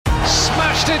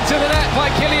Smashed into the net by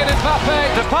Kylian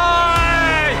Mbappé.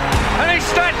 Depay! And he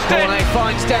stretched it! Cornet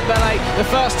finds Dembele. The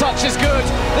first touch is good.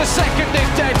 The second is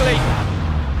deadly.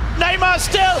 Neymar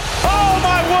still! Oh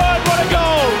my word, what a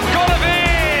goal! Goal of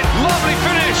it! Lovely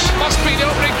finish. Must be the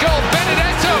opening goal.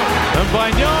 Benedetto. And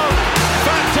Bagnon,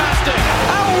 fantastic!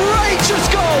 Outrageous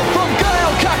goal from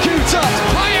Gael Kakuta.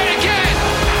 Play it again.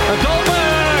 A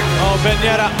Dolberg! Oh,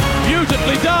 Benyera,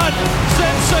 beautifully done!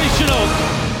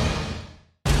 Sensational!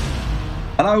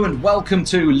 Hello and welcome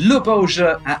to Le Beau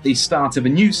Jeu at the start of a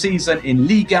new season in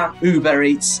Ligue 1 Uber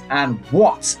Eats, and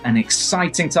what an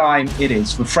exciting time it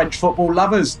is for French football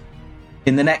lovers.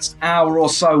 In the next hour or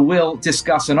so, we'll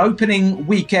discuss an opening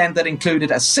weekend that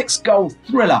included a 6-goal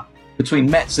thriller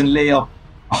between Metz and Lille,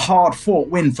 a hard-fought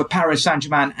win for Paris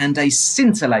Saint-Germain, and a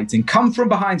scintillating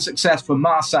come-from-behind success for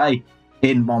Marseille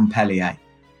in Montpellier.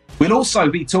 We'll also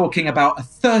be talking about a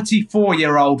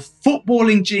 34-year-old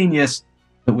footballing genius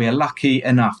that we are lucky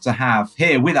enough to have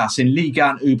here with us in Ligue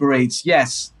 1 Uber Eats.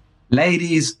 Yes,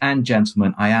 ladies and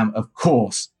gentlemen, I am, of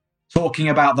course, talking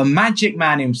about the magic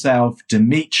man himself,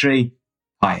 Dimitri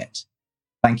Payet.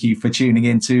 Thank you for tuning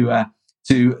in to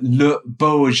Le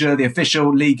Beau Jeu, the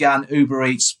official Ligue 1 Uber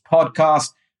Eats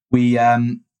podcast. We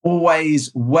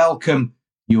always welcome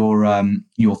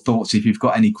your thoughts if you've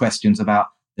got any questions about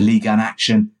the Ligue 1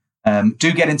 action.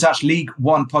 Do get in touch,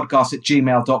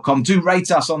 league1podcast@gmail.com. Do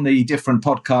rate us on the different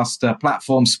podcast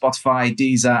platforms, Spotify,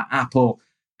 Deezer, Apple,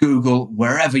 Google,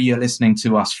 wherever you're listening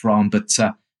to us from. But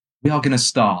we are going to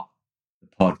start the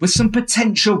pod with some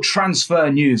potential transfer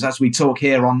news as we talk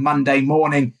here on Monday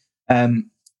morning.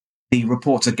 The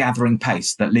reports are gathering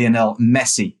pace that Lionel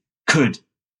Messi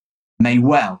may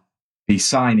well be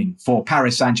signing for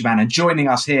Paris Saint-Germain. And joining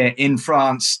us here in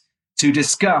France to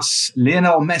discuss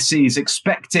Lionel Messi's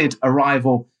expected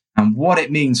arrival and what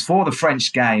it means for the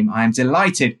French game, I am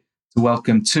delighted to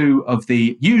welcome two of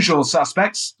the usual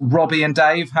suspects, Robbie and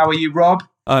Dave. How are you, Rob?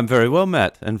 I'm very well,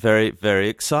 Matt, and very, very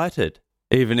excited.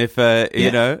 Even if,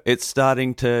 it's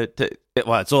starting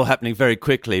well, it's all happening very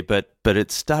quickly, but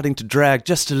it's starting to drag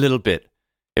just a little bit.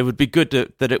 It would be good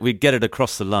that we get it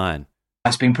across the line.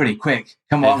 That's been pretty quick.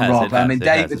 Come on, Rob. I mean,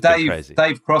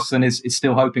 Dave Crossan is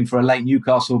still hoping for a late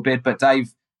Newcastle bid, but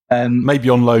Dave... maybe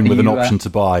on loan with an option to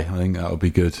buy. I think that would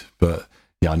be good. But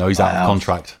yeah, I know he's out of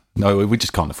contract. No, we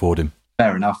just can't afford him.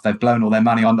 Fair enough. They've blown all their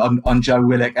money on Joe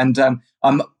Willock. And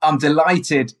I'm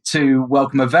delighted to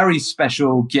welcome a very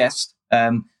special guest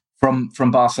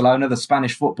from Barcelona, the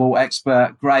Spanish football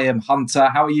expert, Graham Hunter.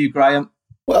 How are you, Graham?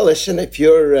 Well, listen, if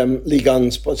you're Ligue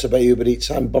 1 sponsored by Uber Eats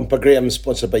and Bumper Graham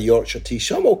sponsored by Yorkshire Tea,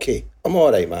 so I'm okay. I'm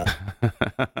all right, man.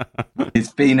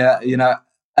 It's been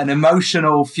an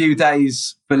emotional few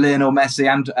days for Lionel Messi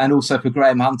and also for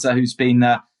Graham Hunter, who's been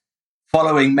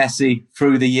following Messi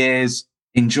through the years,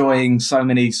 enjoying so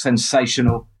many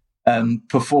sensational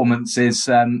performances.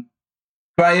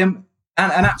 Graham,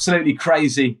 an absolutely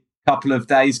crazy couple of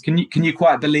days. Can you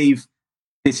quite believe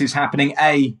this is happening?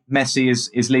 A, Messi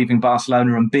is leaving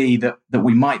Barcelona, and B, that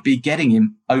we might be getting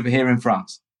him over here in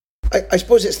France. I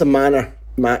suppose it's the manner,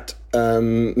 Matt.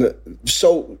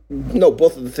 So, no,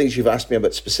 both of the things you've asked me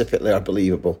about specifically are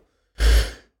believable.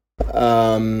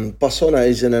 Barcelona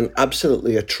is in an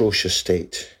absolutely atrocious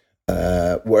state.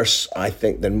 Worse, I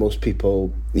think, than most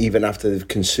people, even after they've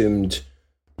consumed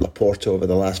Laporta over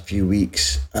the last few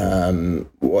weeks.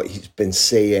 What he's been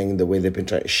saying, the way they've been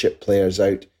trying to ship players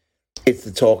out. It's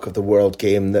the talk of the world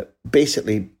game that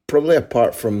basically, probably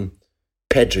apart from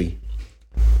Pedri,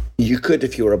 you could,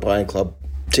 if you were a buying club,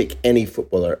 take any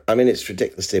footballer. I mean, it's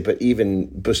ridiculous to say, but even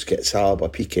Busquets, Alba,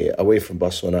 Piqué away from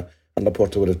Barcelona, and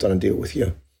Laporta would have done a deal with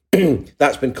you.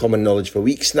 That's been common knowledge for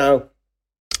weeks now.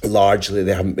 Largely,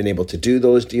 they haven't been able to do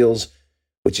those deals,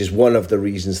 which is one of the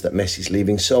reasons that Messi's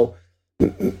leaving. So,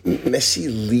 Messi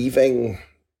leaving,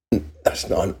 that's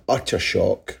not an utter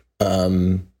shock.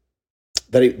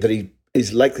 That he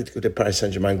is likely to go to Paris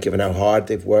Saint-Germain, given how hard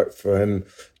they've worked for him,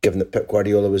 given that Pep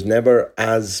Guardiola was never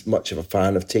as much of a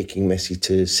fan of taking Messi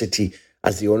to City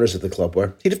as the owners of the club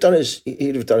were. He'd have done his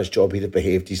job. He'd have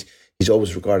behaved. He's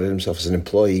always regarded himself as an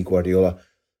employee, Guardiola.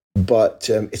 But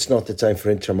it's not the time for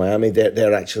Inter Miami.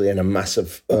 They're actually in a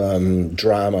massive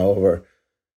drama over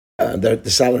the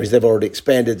salaries they've already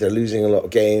expended. They're losing a lot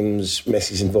of games.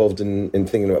 Messi's involved in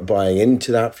thinking about buying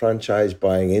into that franchise,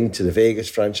 buying into the Vegas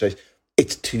franchise.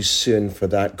 It's too soon for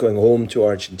that. Going home to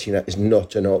Argentina is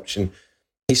not an option.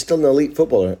 He's still an elite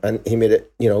footballer, and he made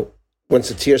it, once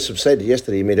the tears subsided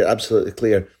yesterday, he made it absolutely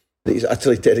clear that he's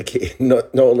utterly dedicated not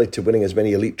only to winning as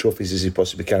many elite trophies as he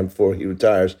possibly can before he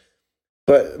retires,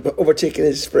 but overtaking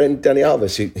his friend Dani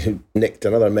Alves, who nicked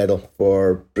another medal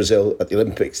for Brazil at the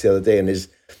Olympics the other day, and is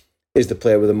is the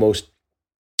player with the most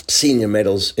senior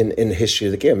medals in the history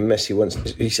of the game. Messi once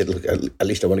he said, "Look, at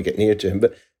least I want to get near to him."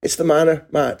 But it's the manner,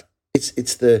 Matt.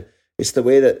 It's the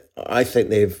way that I think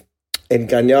they've.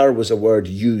 Engañar was a word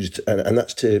used, and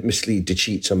that's to mislead, to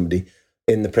cheat somebody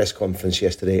in the press conference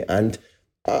yesterday. And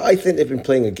I think they've been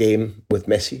playing a game with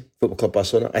Messi, Football Club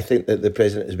Barcelona. I think that the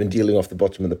president has been dealing off the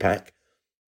bottom of the pack.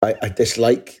 I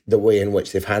dislike the way in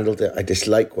which they've handled it. I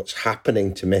dislike what's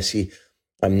happening to Messi.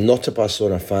 I'm not a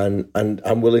Barcelona fan, and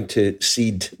I'm willing to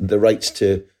cede the rights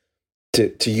to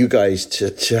you guys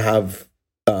to have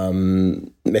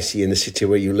Messi in the city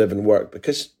where you live and work,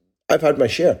 because I've had my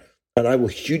share, and I will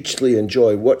hugely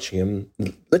enjoy watching him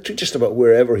literally just about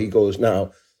wherever he goes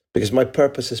now, because my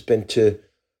purpose has been to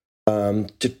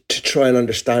try and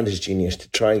understand his genius, to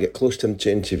try and get close to him,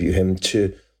 to interview him,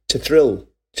 to thrill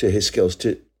to his skills,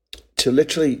 to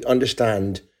literally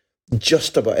understand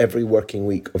just about every working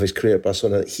week of his career at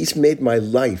Barcelona. He's made my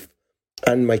life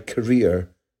and my career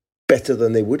better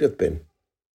than they would have been.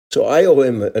 So I owe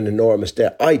him an enormous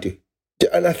debt. I do.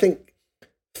 And I think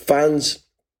fans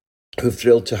who've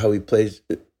thrilled to how he plays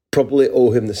probably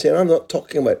owe him the same. I'm not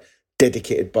talking about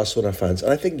dedicated Barcelona fans.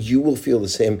 And I think you will feel the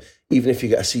same even if you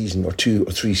get a season or 2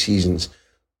 or 3 seasons.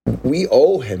 We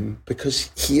owe him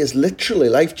because he is literally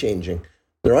life-changing.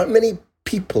 There aren't many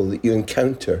people that you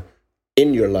encounter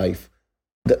in your life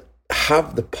that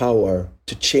have the power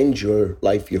to change your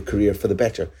life, your career for the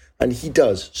better. And he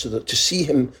does. So that to see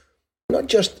him not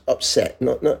just upset,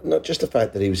 not just the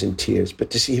fact that he was in tears, but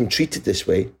to see him treated this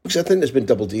way, because I think there's been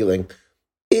double dealing,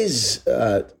 is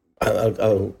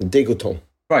dégoûtant.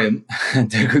 Graham,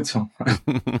 dégoûtant.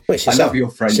 I love your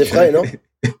French. C'est vrai, non?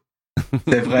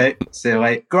 C'est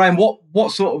vrai. Graham,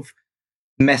 what sort of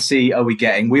Messi are we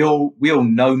getting? We all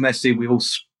know Messi. We all,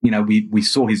 we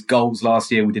saw his goals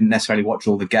last year. We didn't necessarily watch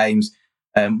all the games.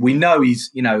 We know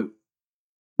he's,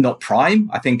 not prime.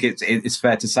 I think it's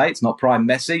fair to say it's not prime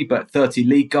Messi, but 30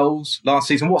 league goals last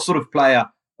season. What sort of player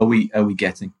are we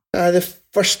getting? The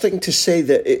first thing to say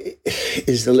that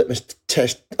is the litmus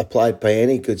test applied by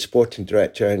any good sporting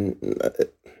director, and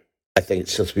I think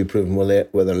it's still to be proven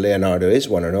whether Leonardo is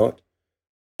one or not,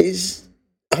 is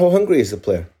how hungry is the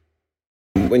player?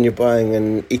 When you're buying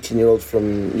an 18-year-old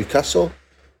from Newcastle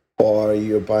or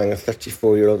you're buying a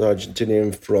 34-year-old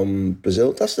Argentinian from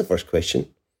Brazil, that's the first question.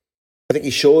 I think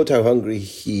he showed how hungry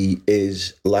he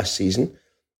is last season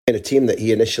in a team that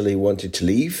he initially wanted to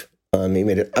leave. He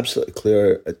made it absolutely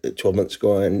clear 12 months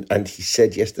ago, and he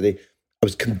said yesterday, I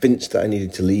was convinced that I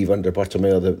needed to leave under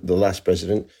Bartomeu, the last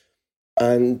president.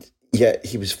 And yet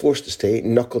he was forced to stay,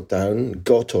 knuckled down,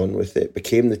 got on with it,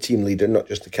 became the team leader, not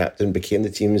just the captain, became the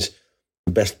team's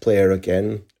best player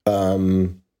again.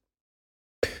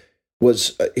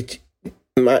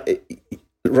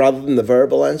 Rather than the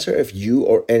verbal answer, if you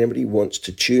or anybody wants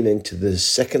to tune into the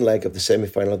second leg of the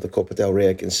semi-final of the Copa del Rey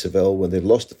against Seville, when they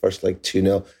lost the first leg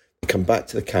 2-0, they come back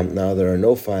to the Camp Nou, there are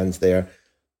no fans there.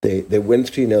 They win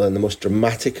 3-0 in the most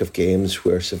dramatic of games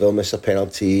where Seville miss a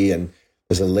penalty and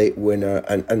there's a late winner,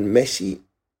 and Messi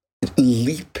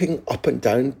leaping up and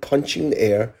down, punching the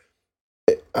air,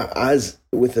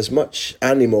 with as much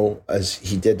animo as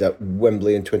he did at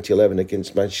Wembley in 2011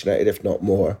 against Manchester United, if not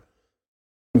more.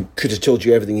 Could have told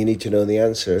you everything you need to know the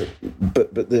answer,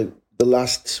 but the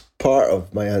last part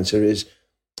of my answer is,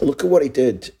 look at what he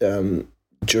did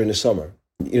during the summer.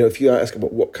 If you ask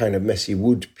about what kind of Messi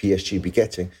would PSG be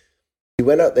getting, he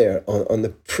went out there on the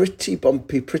pretty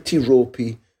bumpy, pretty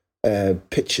ropey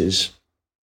pitches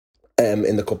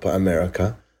in the Copa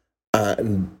America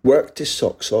and worked his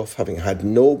socks off, having had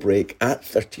no break at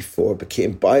 34,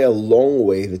 became by a long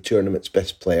way the tournament's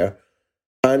best player,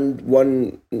 and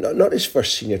won not his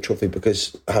first senior trophy,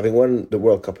 because having won the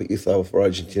World Cup at youth level for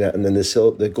Argentina and then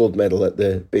the gold medal at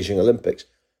the Beijing Olympics,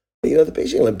 the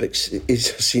Beijing Olympics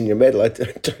is a senior medal. I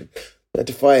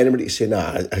defy anybody to say,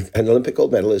 an Olympic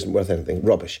gold medal isn't worth anything.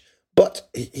 Rubbish. But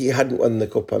he hadn't won the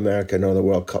Copa America nor the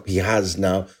World Cup. He has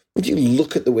now. Would you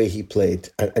look at the way he played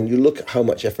and you look at how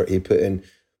much effort he put in,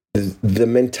 the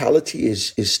mentality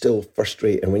is still first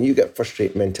rate. And when you get first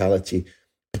rate mentality,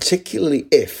 particularly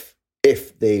if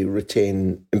they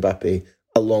retain Mbappé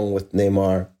along with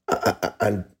Neymar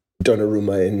and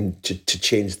Donnarumma to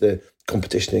change the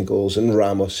competition in goals, and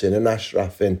Ramos and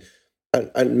Ashraf and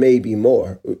maybe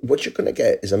more, what you're going to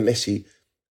get is a Messi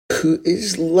who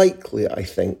is likely, I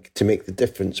think, to make the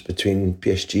difference between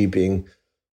PSG being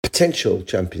potential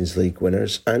Champions League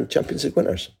winners and Champions League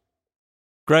winners.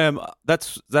 Graham,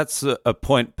 that's a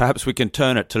point. Perhaps we can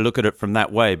turn it to look at it from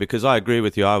that way, because I agree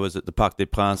with you. I was at the Parc des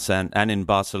Princes and in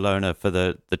Barcelona for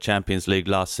the Champions League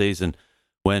last season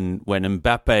when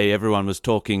Mbappé, everyone was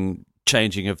talking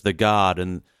changing of the guard,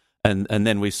 and And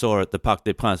then we saw at the Parc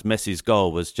des Princes, Messi's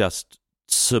goal was just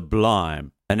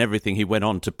sublime, and everything he went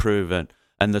on to prove, and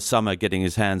the summer getting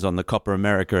his hands on the Copa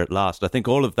America at last. I think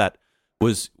all of that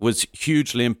was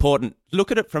hugely important.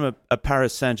 Look at it from a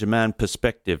Paris Saint-Germain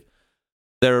perspective.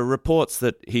 There are reports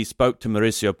that he spoke to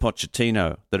Mauricio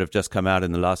Pochettino that have just come out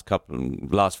in the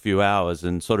last few hours,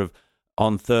 and sort of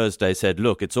on Thursday said,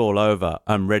 look, it's all over.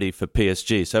 I'm ready for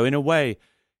PSG. So in a way,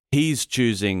 he's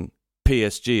choosing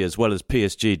PSG as well as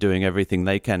PSG doing everything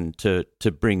they can to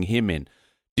bring him in.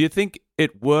 Do you think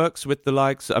it works with the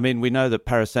likes? I mean, we know that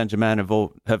Paris Saint-Germain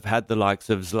have had the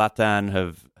likes of Zlatan,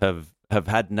 have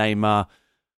had Neymar,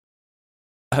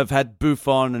 have had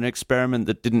Buffon, an experiment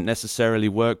that didn't necessarily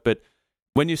work. But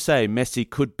when you say Messi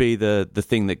could be the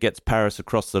thing that gets Paris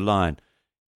across the line,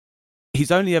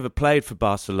 he's only ever played for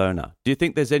Barcelona. Do you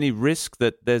think there's any risk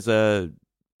that there's an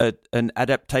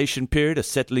adaptation period, a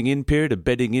settling in period, a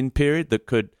bedding in period that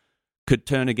could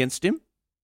turn against him?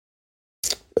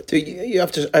 You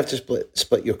have to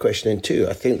split your question in two.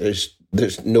 I think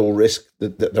there's no risk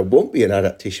that there won't be an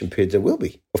adaptation period. There will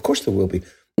be. Of course there will be.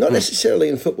 Not necessarily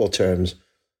in football terms,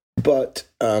 but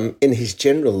in his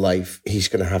general life, he's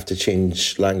going to have to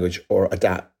change language or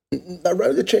adapt.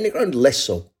 Around the training ground, less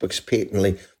so, because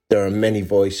patently there are many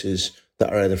voices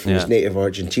that are either from his native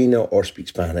Argentina or speak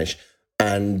Spanish.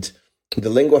 And the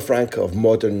lingua franca of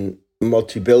modern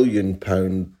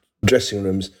multi-billion-pound dressing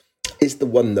rooms is the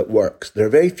one that works. There are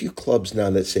very few clubs now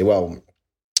that say, well,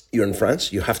 you're in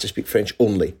France, you have to speak French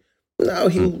only. Now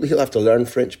he'll have to learn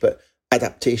French, but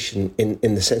adaptation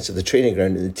in the sense of the training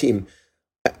ground and the team,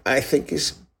 I think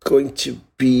is going to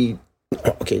be,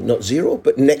 okay, not zero,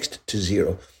 but next to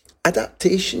zero.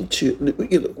 Adaptation to,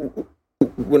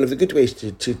 one of the good ways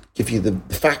to give you the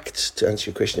facts to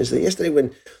answer your question is that yesterday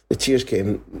when the tears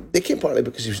came, they came partly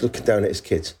because he was looking down at his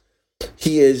kids.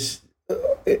 He is,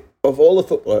 of all the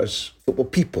football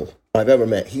people I've ever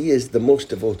met, he is the most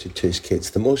devoted to his kids.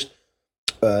 The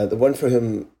one for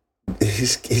whom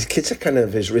his kids are kind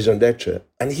of his raison d'etre.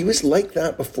 And he was like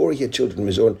that before he had children of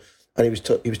his own. And he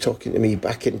was talking to me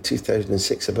back in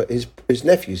 2006 about his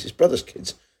nephews, his brother's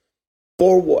kids,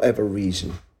 for whatever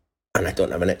reason. And I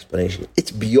don't have an explanation.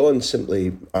 It's beyond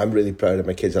simply, I'm really proud of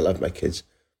my kids, I love my kids.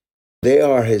 They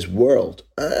are his world.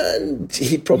 And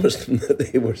he promised them that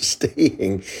they were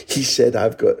staying. He said,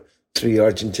 I've got 3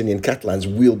 Argentinian Catalans,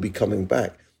 we'll be coming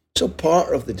back. So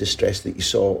part of the distress that you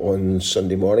saw on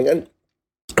Sunday morning, and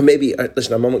maybe,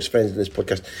 listen, I'm amongst friends in this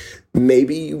podcast,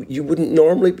 maybe you wouldn't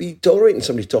normally be tolerating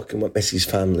somebody talking about Messi's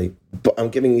family, but I'm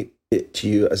giving it to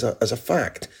you as a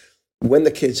fact. When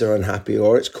the kids are unhappy,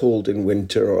 or it's cold in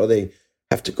winter, or they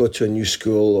have to go to a new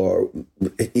school, or,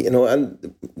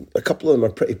 and a couple of them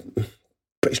are pretty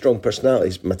strong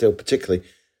personalities, Matteo particularly.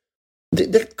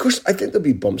 Of course, I think there'll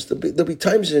be bumps. There'll be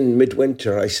times in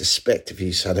midwinter, I suspect, if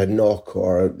he's had a knock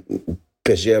or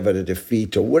PSG had a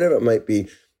defeat or whatever it might be,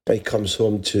 he comes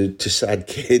home to sad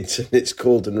kids and it's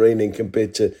cold and raining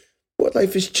compared to what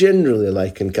life is generally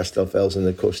like in Castelldefels and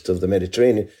the coast of the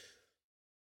Mediterranean.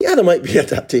 Yeah, there might be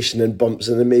adaptation and bumps,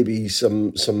 and there may be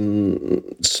some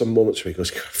moments where he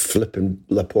goes, flipping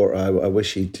Laporta, I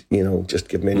wish he'd, just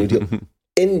give me a new deal.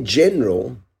 In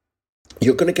general,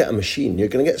 you're going to get a machine. You're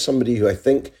going to get somebody who I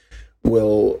think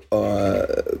will,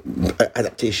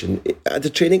 adaptation. At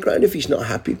the training ground, if he's not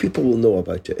happy, people will know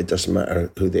about it. It doesn't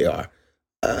matter who they are.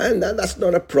 And that's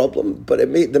not a problem, but there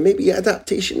may be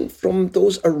adaptation from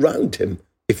those around him,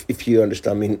 if you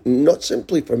understand me. Not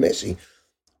simply for Messi.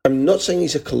 I'm not saying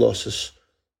he's a colossus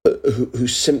who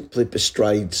simply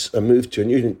bestrides a move to a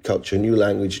new culture, new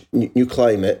language, new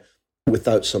climate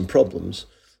without some problems.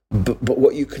 But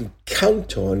what you can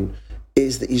count on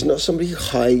is that he's not somebody who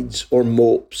hides or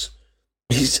mopes.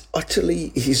 His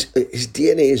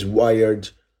DNA is wired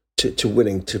to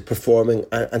winning, to performing,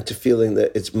 and to feeling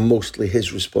that it's mostly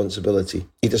his responsibility.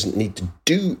 He doesn't need to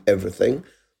do everything,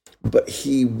 but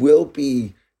he will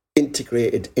be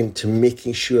integrated into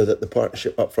making sure that the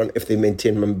partnership up front, if they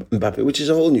maintain Mbappé, which is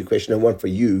a whole new question and one for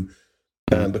you,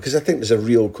 because I think there's a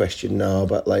real question now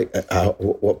about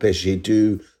what PSG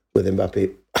do with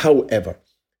Mbappé. However,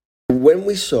 when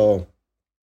we saw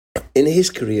in his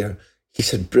career,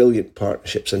 he's had brilliant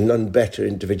partnerships and none better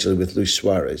individually with Luis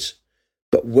Suarez.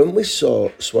 But when we saw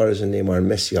Suarez and Neymar and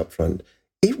Messi up front,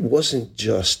 it wasn't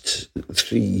just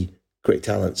 3 great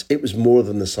talents. It was more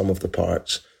than the sum of the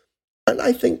parts. And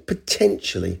I think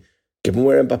potentially, given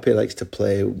where Mbappé likes to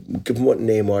play, given what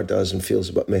Neymar does and feels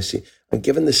about Messi, and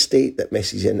given the state that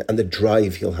Messi's in and the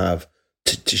drive he'll have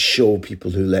to show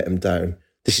people who let him down,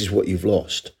 this is what you've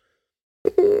lost.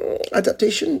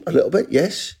 Adaptation, a little bit,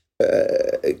 yes.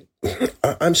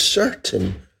 I'm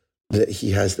certain that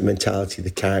he has the mentality, the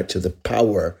character, the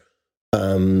power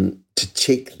to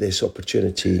take this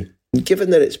opportunity, given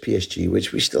that it's PSG,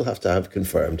 which we still have to have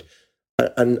confirmed,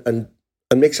 and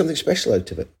make something special out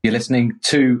of it. You're listening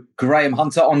to Graham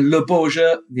Hunter on Le Beau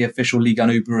Jeu, the official Ligue 1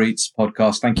 Uber Eats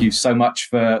podcast. Thank you so much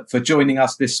for joining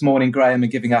us this morning, Graham,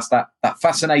 and giving us that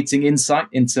fascinating insight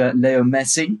into Leo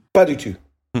Messi. Pas du tout.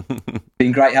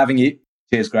 Been great having you.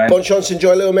 Cheers, Graham. Bon chance,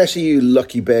 enjoy Leo Messi, you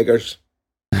lucky beggars.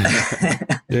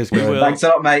 Cheers, Graham. Thanks a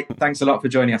lot, mate. Thanks a lot for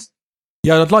joining us.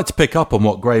 Yeah, I'd like to pick up on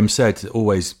what Graham said.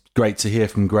 Always great to hear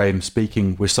from Graham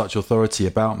speaking with such authority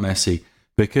about Messi,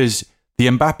 because the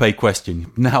Mbappé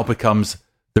question now becomes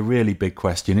the really big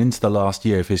question into the last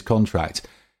year of his contract.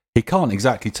 He can't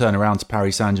exactly turn around to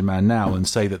Paris Saint-Germain now and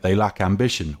say that they lack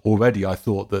ambition. Already I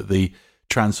thought that the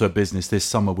transfer business this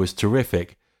summer was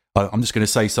terrific. I'm just going to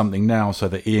say something now so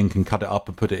that Ian can cut it up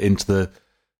and put it into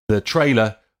the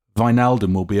trailer.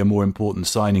 Wijnaldum will be a more important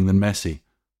signing than Messi.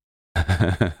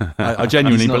 I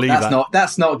genuinely believe that.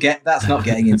 That's not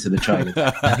getting into the trailer.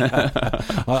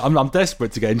 I'm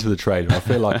desperate to get into the trailer. I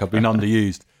feel like I've been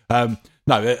underused.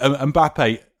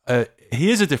 Mbappe,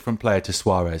 he is a different player to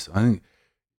Suarez. I think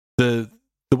the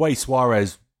way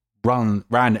Suarez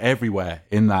ran everywhere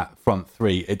in that front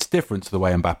three, it's different to the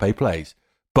way Mbappe plays.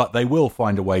 But they will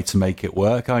find a way to make it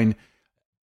work. I mean,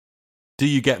 do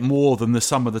you get more than the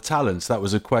sum of the talents? That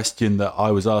was a question that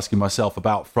I was asking myself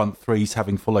about front threes,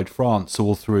 having followed France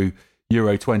all through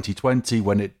Euro 2020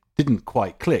 when it didn't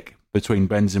quite click between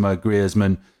Benzema,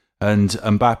 Griezmann and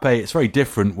Mbappe. It's very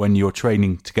different when you're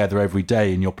training together every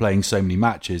day and you're playing so many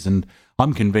matches. And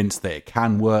I'm convinced that it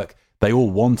can work. They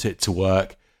all want it to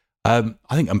work. I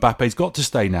think Mbappe's got to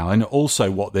stay now. And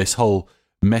also what this whole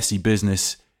Messi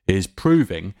business is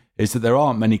proving is that there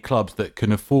aren't many clubs that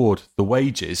can afford the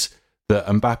wages that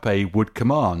Mbappe would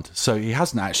command. So he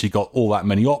hasn't actually got all that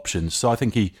many options. So I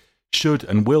think he should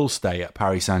and will stay at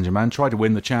Paris Saint-Germain, try to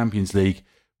win the Champions League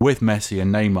with Messi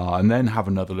and Neymar, and then have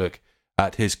another look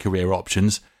at his career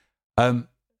options. I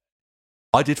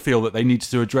did feel that they needed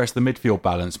to address the midfield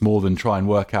balance more than try and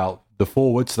work out the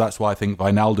forwards. So that's why I think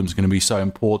Wijnaldum's going to be so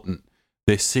important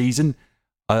this season.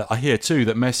 I hear too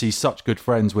that Messi's such good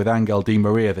friends with Angel Di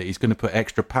Maria that he's going to put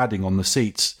extra padding on the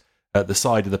seats at the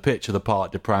side of the pitch of the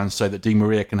Parc des Princes so that Di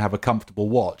Maria can have a comfortable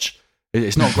watch.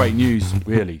 It's not great news,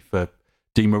 really, for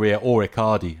Di Maria or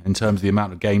Icardi in terms of the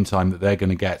amount of game time that they're going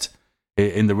to get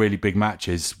in the really big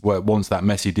matches once that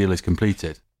Messi deal is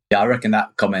completed. Yeah, I reckon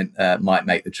that comment might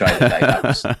make the trailer day.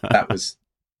 That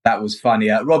was funny.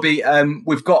 Robbie,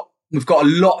 we've got a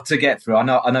lot to get through.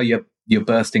 I know you're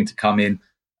bursting to come in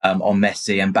on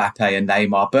Messi, Mbappe, and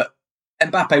Neymar, but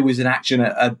Mbappe was in action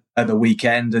at the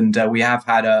weekend, and we have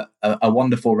had a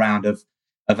wonderful round of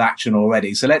action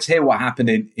already. So let's hear what happened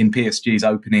in PSG's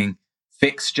opening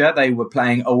fixture. They were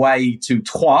playing away to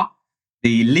Troyes,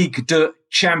 the Ligue 2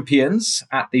 champions,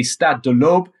 at the Stade de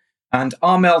l'Aube, and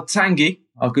Armel Tanguy,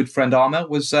 our good friend Armel,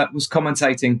 was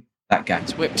commentating that game.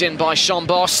 It's whipped in by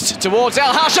Chambost towards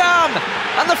El Hajam,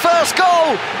 and the first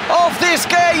goal of this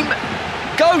game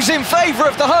goes in favour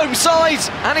of the home side,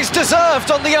 and it's deserved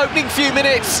on the opening few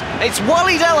minutes. It's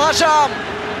Walid El Hajam.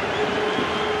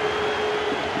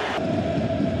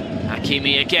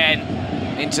 Hakimi again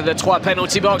into the Troyes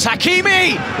penalty box.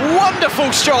 Hakimi,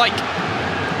 wonderful strike.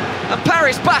 And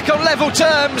Paris back on level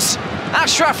terms.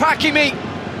 Achraf Hakimi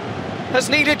has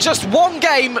needed just one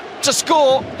game to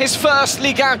score his first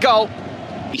Ligue 1 goal.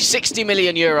 60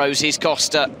 million euros he's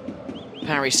cost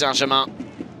Paris Saint-Germain.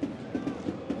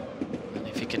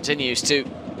 Continues to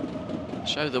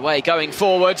show the way going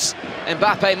forwards.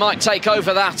 Mbappe might take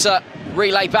over that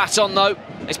relay baton though.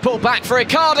 It's pulled back for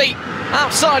Icardi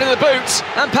outside of the boot,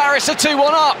 and Paris are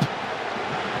 2-1 up.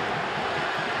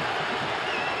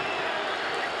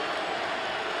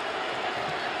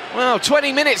 Well,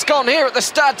 20 minutes gone here at the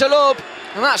Stade de l'Aube,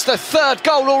 and that's the third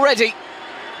goal already.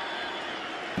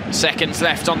 Seconds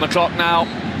left on the clock now,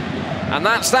 and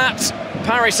that's that.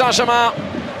 Paris Saint-Germain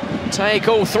take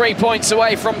all 3 points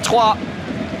away from Troyes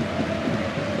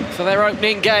for their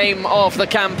opening game of the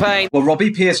campaign. Well,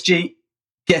 Robbie, PSG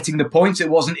getting the points. It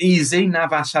wasn't easy.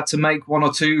 Navas had to make one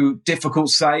or two difficult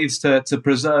saves to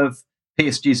preserve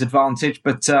PSG's advantage,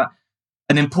 but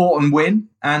an important win.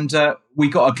 And we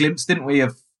got a glimpse, didn't we,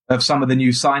 of some of the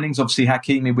new signings. Obviously,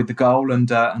 Hakimi with the goal and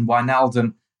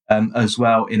Wijnaldum as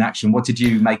well in action. What did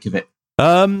you make of it?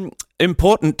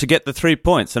 Important to get the 3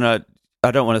 points, and I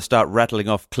don't want to start rattling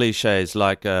off cliches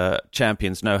like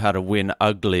champions know how to win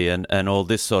ugly and all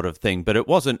this sort of thing, but it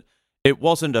wasn't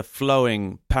a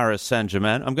flowing Paris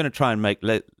Saint-Germain. I'm going to try and make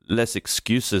less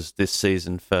excuses this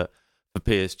season for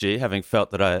PSG, having felt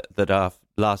that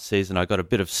last season. I got a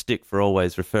bit of stick for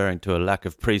always referring to a lack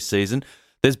of pre-season.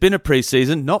 There's been a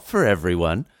pre-season, not for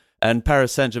everyone, and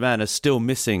Paris Saint-Germain are still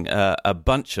missing a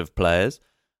bunch of players.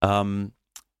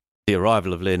 The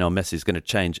arrival of Lionel Messi is going to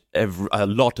change a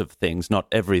lot of things, not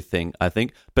everything, I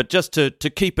think. But just to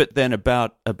keep it then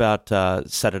about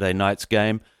Saturday night's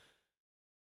game,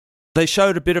 they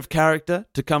showed a bit of character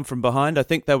to come from behind. I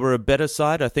think they were a better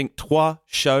side. I think Troyes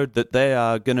showed that they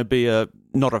are going to be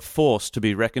not a force to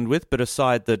be reckoned with, but a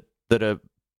side that are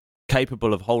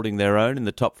capable of holding their own in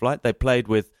the top flight. They played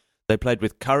with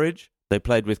courage. They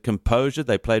played with composure.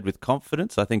 They played with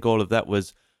confidence. I think all of that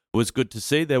was good to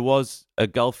see. There was a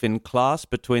gulf in class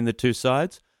between the two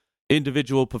sides.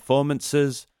 Individual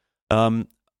performances.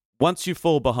 Once you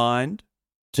fall behind,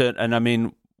 and I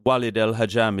mean, Walid El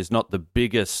Hajam is not the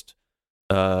biggest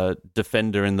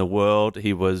defender in the world.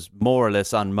 He was more or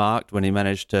less unmarked when he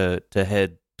managed to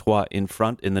head Troyes in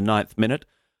front in the 9th minute.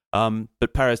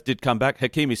 But Paris did come back.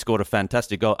 Hakimi scored a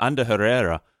fantastic goal. Ander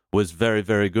Herrera was very,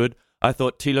 very good. I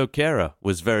thought Thilo Kehrer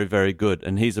was very, very good,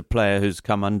 and he's a player who's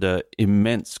come under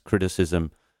immense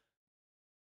criticism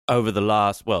over the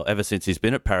last, ever since he's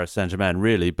been at Paris Saint-Germain,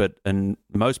 really, and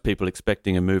most people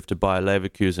expecting a move to Bayer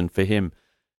Leverkusen for him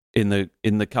in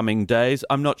the coming days.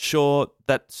 I'm not sure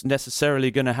that's necessarily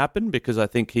going to happen because I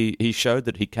think he showed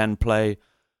that he can play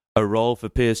a role for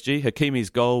PSG.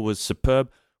 Hakimi's goal was superb.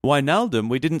 Wijnaldum,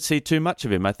 we didn't see too much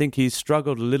of him. I think he's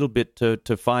struggled a little bit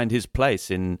to find his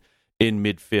place in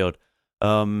midfield.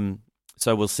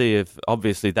 So we'll see if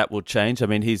obviously that will change. I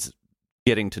mean, he's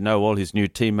getting to know all his new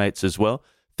teammates as well.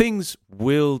 Things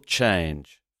will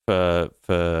change for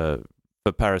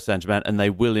Paris Saint-Germain, and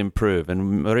they will improve.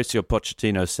 And Mauricio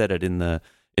Pochettino said it in the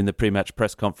pre-match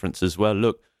press conference as well.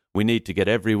 Look, we need to get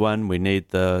everyone. We need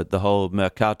the whole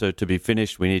mercato to be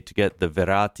finished. We need to get the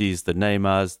Verrattis, the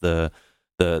Neymars, the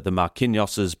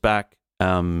Marquinhoses back.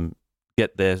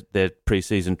 Get their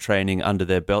pre-season training under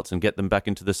their belts and get them back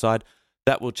into the side.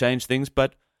 That will change things.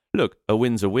 But look, a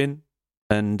win's a win,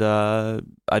 and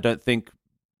I don't think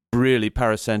really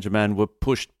Paris Saint-Germain were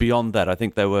pushed beyond that. I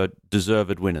think they were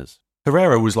deserved winners.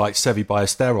 Herrera was like Sevi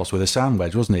Ballesteros with a sand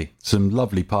wedge, wasn't he? Some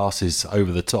lovely passes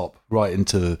over the top, right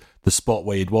into the spot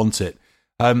where you'd want it.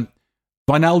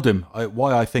 Wijnaldum,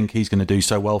 why I think he's going to do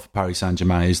so well for Paris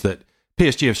Saint-Germain is that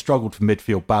PSG have struggled for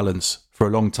midfield balance for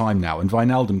a long time now, and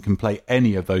Wijnaldum can play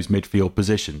any of those midfield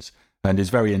positions and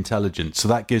is very intelligent. So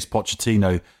that gives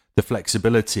Pochettino the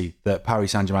flexibility that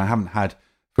Paris Saint-Germain haven't had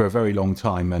for a very long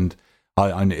time, and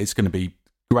it's going to be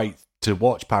great to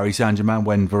watch Paris Saint-Germain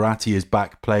when Verratti is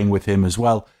back playing with him as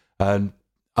well. And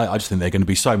I just think they're going to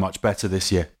be so much better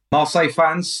this year. Marseille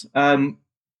fans,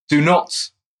 do not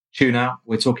tune out.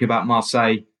 We're talking about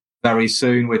Marseille very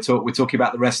soon. We're talking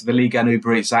about the rest of the Ligue and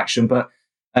Uber Eats action. But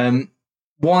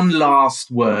one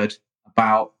last word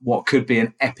about what could be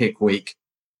an epic week,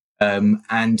 and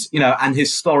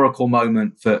historical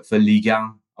moment for Ligue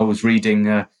 1. I was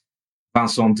reading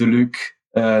Vincent Deluc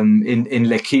in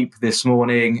L'Equipe this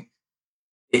morning.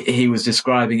 He was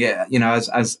describing it,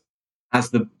 as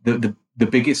the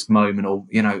biggest moment, or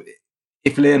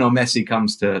if Lionel Messi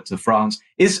comes to France,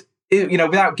 is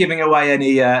without giving away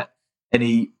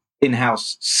any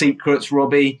in-house secrets,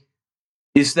 Robbie,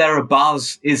 is there a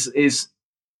buzz? Is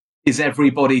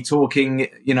everybody talking?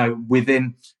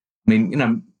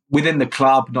 Within the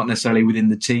club, not necessarily within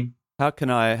the team. How can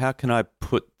I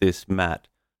put this, Matt?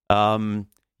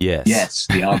 Yes. Yes,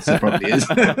 the answer probably is.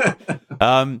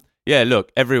 Yeah,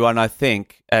 look, everyone, I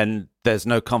think, and there's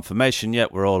no confirmation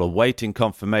yet. We're all awaiting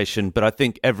confirmation, but I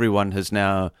think everyone has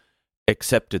now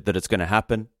accepted that it's going to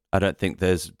happen. I don't think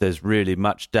there's really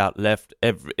much doubt left.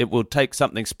 It will take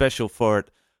something special for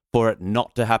it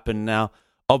not to happen now.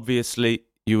 Obviously,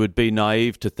 you would be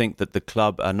naive to think that the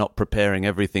club are not preparing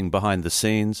everything behind the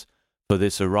scenes for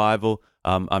this arrival.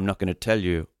 I'm not going to tell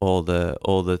you all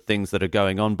the things that are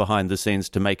going on behind the scenes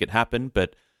to make it happen,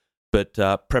 but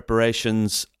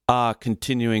preparations are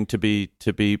continuing to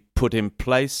be put in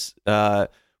place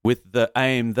with the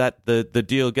aim that the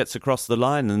deal gets across the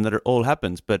line and that it all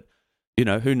happens. But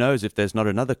who knows if there's not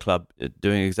another club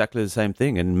doing exactly the same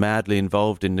thing and madly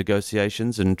involved in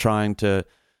negotiations and trying to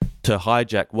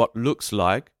hijack what looks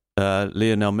like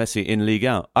Lionel Messi in Ligue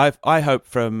 1. I hope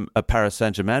from a Paris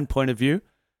Saint-Germain point of view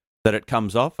that it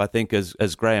comes off. I think as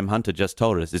Graham Hunter just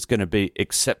told us, it's going to be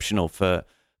exceptional for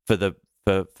the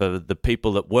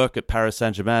people that work at Paris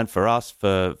Saint-Germain, for us,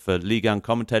 for Ligue 1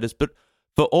 commentators, but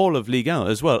for all of Ligue 1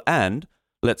 as well. And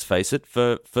let's face it,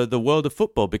 for the world of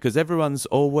football, because everyone's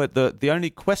always the only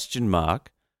question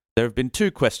mark. There have been two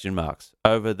question marks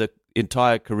over the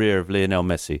entire career of Lionel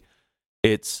Messi.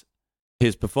 It's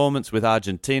his performance with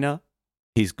Argentina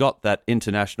He's got that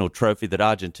international trophy that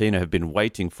Argentina have been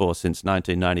waiting for since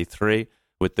 1993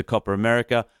 with the Copa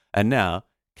America. And now,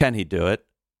 can he do it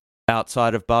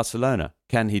outside of Barcelona?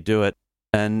 Can he do it?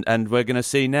 And we're going to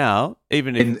see now,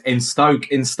 even in Stoke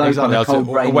on a cold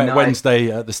rainy night.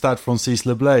 Wednesday at the Stade Francis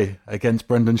Leblay against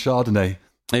Brendan Chardonnay.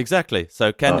 Exactly.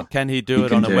 So can he do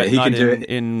it on a wet night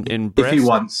in Brest?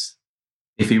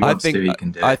 If he wants he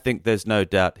can do it. I think there's no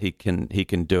doubt he can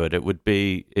do it. It would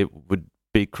be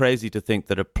crazy to think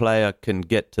that a player can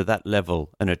get to that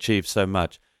level and achieve so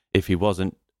much if he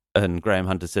wasn't, and Graham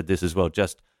Hunter said this as well,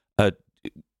 just a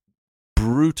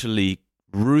brutally,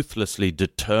 ruthlessly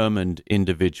determined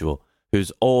individual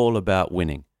who's all about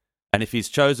winning. And if he's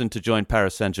chosen to join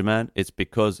Paris Saint-Germain, it's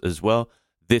because as well,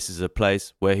 this is a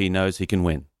place where he knows he can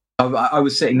win. I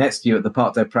was sitting next to you at the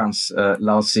Parc des Princes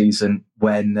last season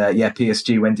when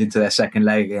PSG went into their second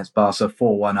leg against Barca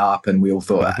 4-1 up, and we all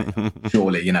thought,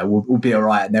 surely, we'll be all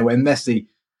right. And then when Messi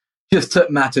just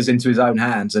took matters into his own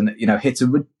hands and, hit a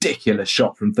ridiculous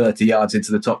shot from 30 yards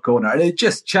into the top corner, and it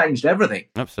just changed everything.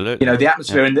 Absolutely. The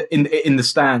atmosphere in the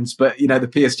stands, but, the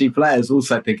PSG players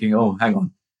also thinking, oh, hang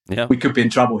on, we could be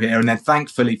in trouble here. And then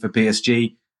thankfully for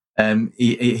PSG,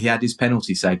 he had his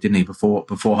penalty saved, didn't he, before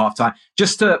half-time.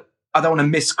 Just to... I don't want to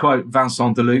misquote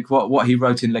Vincent Deluc, what he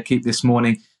wrote in L'Equipe this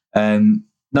morning.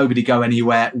 Nobody go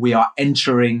anywhere. We are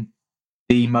entering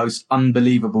the most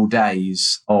unbelievable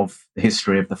days of the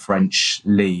history of the French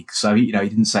League. So, he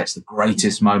didn't say it's the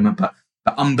greatest moment, but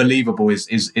unbelievable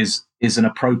is an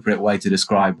appropriate way to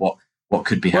describe what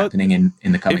could be happening in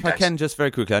the coming days. If I can, just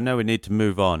very quickly, I know we need to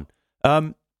move on.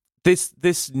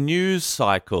 This news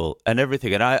cycle and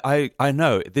everything, and I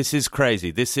know this is crazy,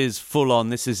 this is full on,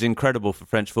 this is incredible for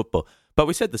French football. But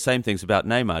we said the same things about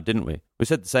Neymar, didn't we? We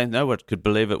said the same. No one could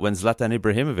believe it when Zlatan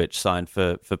Ibrahimovic signed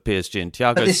for PSG and Thiago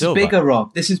Silva. But this is bigger,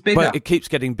 Rob. This is bigger. But it keeps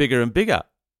getting bigger and bigger.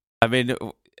 I mean,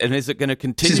 and is it going to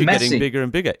continue getting bigger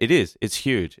and bigger? It is. It's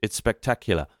huge. It's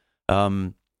spectacular.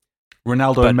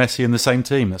 Ronaldo and Messi in the same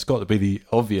team. That's got to be the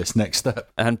obvious next step.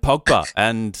 And Pogba.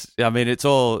 And I mean,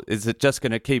 is it just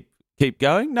going to keep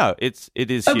going? No, it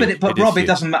is huge. But Rob, it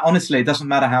doesn't matter. Honestly, it doesn't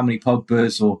matter how many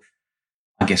Pogbas or,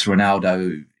 I guess,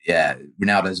 Ronaldo. Yeah,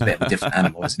 Ronaldo's a bit of a different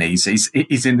animal, isn't he?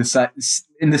 He's in the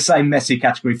same Messi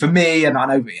category for me. And I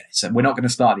know we're not going to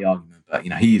start the argument, but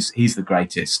he's the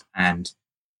greatest. And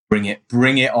bring it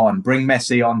on. Bring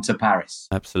Messi on to Paris.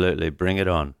 Absolutely, bring it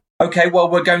on. Okay, well,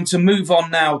 we're going to move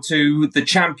on now to the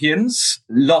champions,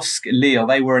 LOSC Lille.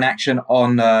 They were in action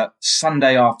on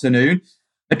Sunday afternoon.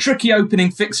 A tricky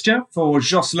opening fixture for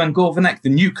Jocelyn Gourvenec, the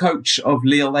new coach of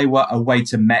Lille. They were away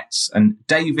to Metz, and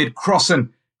David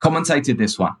Crossan commentated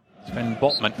this one. Sven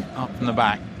Botman up from the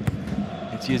back.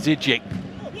 It's Yazici.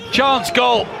 Chance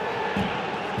goal!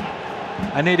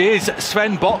 And it is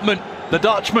Sven Botman, the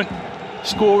Dutchman,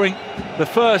 scoring the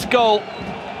first goal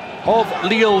of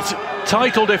Lille's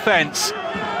title defence.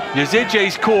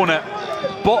 Yazici's corner.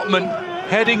 Botman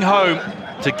heading home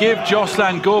to give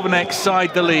Jocelyn Gourvenec's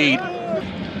side the lead.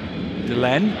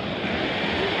 Delaine.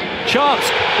 Chance,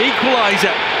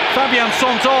 equaliser. Fabien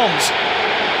Santonge.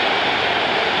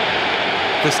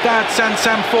 The Stade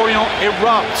Saint-Symphorien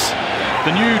erupts.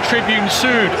 The new Tribune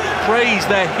Sud praise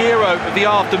their hero of the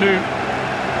afternoon,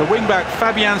 the wingback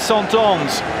Fabien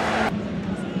Santonge.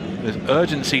 There's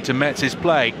urgency to Metz's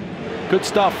play. Good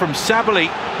stuff from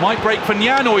Sabali. Might break for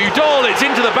Nian or Udol. It's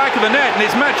into the back of the net, and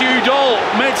it's Mathieu Udol,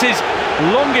 Metz's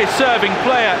longest serving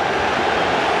player.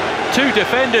 Two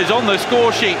defenders on the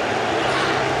score sheet.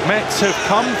 Metz have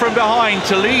come from behind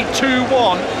to lead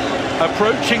 2-1,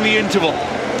 approaching the interval.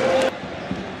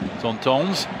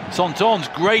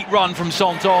 Santonge, great run from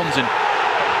Santonge, and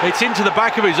it's into the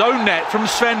back of his own net from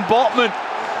Sven Botman.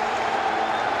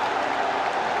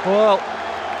 Well,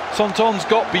 Santonge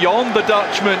got beyond the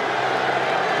Dutchman,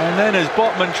 and then as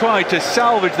Botman tried to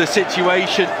salvage the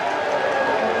situation,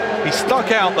 he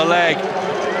stuck out the leg.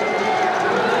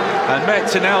 And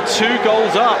Metz are now 2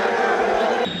 goals up.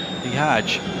 The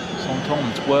Hadj,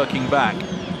 Santonge working back.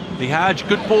 The Hadj,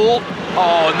 good ball.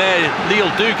 Oh, and there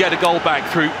Lille do get a goal back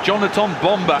through Jonathan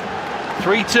Bomba.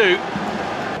 3-2.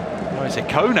 Oh, it's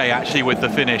Ikone actually with the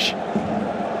finish.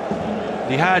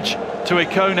 The Hadj to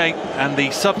Ikone, and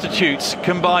the substitutes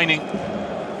combining.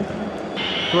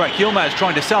 Burak Yilmaz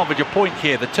trying to salvage a point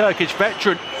here, the Turkish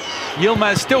veteran.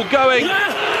 Yilmaz still going,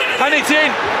 and it's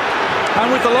in.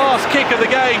 And with the last kick of the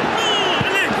game,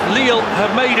 Lille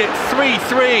have made it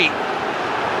 3-3.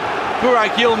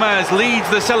 Burak Yilmaz leads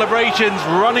the celebrations,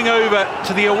 running over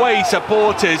to the away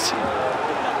supporters.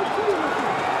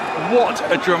 What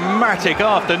a dramatic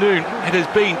afternoon it has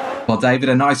been. Well, David,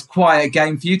 a nice quiet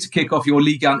game for you to kick off your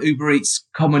Ligue 1 Uber Eats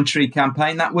commentary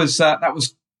campaign. That was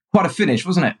quite a finish,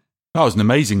 wasn't it? That was an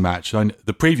amazing match.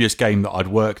 The previous game that I'd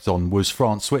worked on was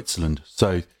France-Switzerland.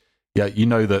 So, yeah, you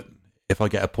know that if I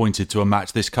get appointed to a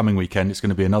match this coming weekend, it's going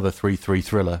to be another 3-3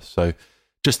 thriller. So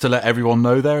just to let everyone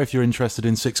know there, if you're interested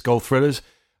in 6-goal thrillers.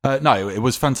 No, it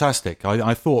was fantastic.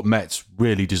 I thought Metz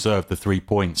really deserved the 3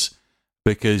 points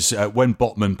because when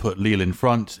Botman put Lille in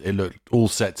front, it looked all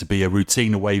set to be a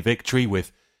routine away victory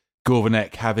with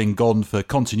Gourvenec having gone for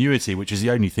continuity, which is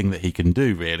the only thing that he can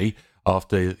do, really,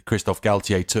 after Christophe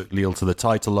Galtier took Lille to the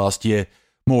title last year.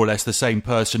 More or less the same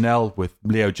personnel, with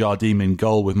Leo Jardim in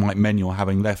goal, with Mike Maignan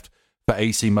having left for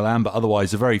AC Milan, but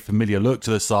otherwise a very familiar look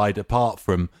to the side, apart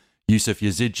from Youssef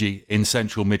Yazidji in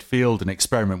central midfield, an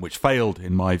experiment which failed,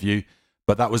 in my view.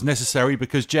 But that was necessary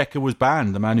because Djeka was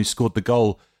banned, the man who scored the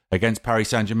goal against Paris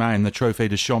Saint-Germain in the Trophée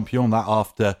de Champion, that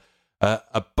after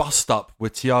a bust-up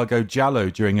with Thiago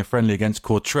Diallo during a friendly against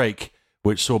Kortrijk,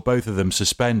 which saw both of them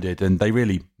suspended, and they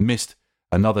really missed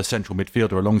another central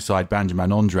midfielder alongside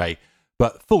Benjamin Andre.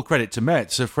 But full credit to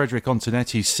Metz, Frédéric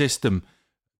Antonetti's system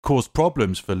caused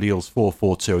problems for Lille's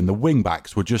 4-4-2, and the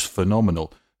wing-backs were just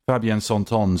phenomenal. Fabien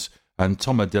Santons and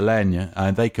Thomas Delaney,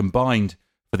 and they combined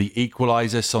for the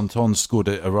equaliser. Santons scored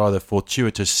a rather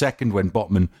fortuitous second when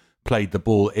Botman played the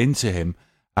ball into him,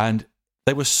 and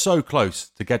they were so close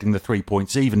to getting the 3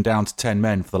 points, even down to 10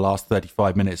 men for the last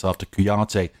 35 minutes after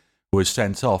Kouyaté was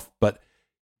sent off. But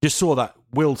just saw that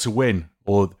will to win,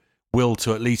 or will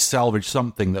to at least salvage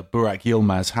something that Burak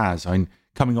Yilmaz has. I mean,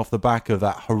 coming off the back of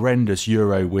that horrendous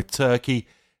Euro with Turkey,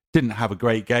 didn't have a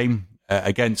great game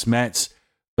against Metz,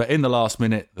 but in the last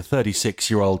minute, the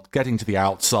 36-year-old getting to the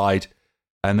outside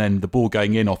and then the ball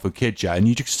going in off of Kidja, and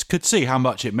you just could see how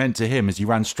much it meant to him as he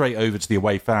ran straight over to the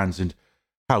away fans, and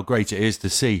how great it is to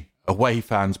see away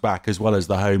fans back as well as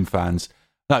the home fans.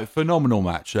 No, phenomenal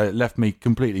match. It left me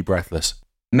completely breathless.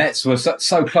 Metz was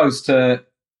so close to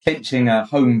clinching a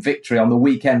home victory on the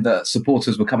weekend that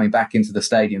supporters were coming back into the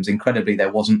stadiums. Incredibly,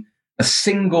 there wasn't a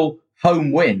single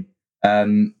home win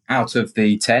out of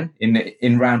the 10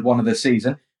 in round one of the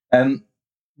season.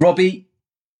 Robbie,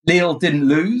 Lille didn't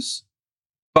lose,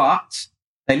 but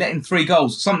they let in 3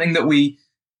 goals, something that we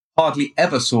hardly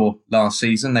ever saw last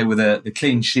season. They were the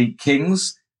clean sheet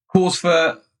kings. Cause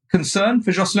for concern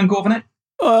for Jocelyn Gourvenec?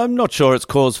 I'm not sure it's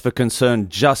cause for concern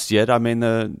just yet. I mean,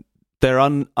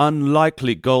 they're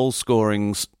unlikely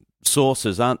goal-scoring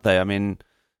sources, aren't they? I mean,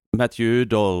 Mathieu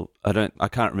Udol, I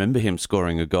can't remember him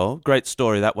scoring a goal. Great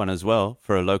story, that one as well,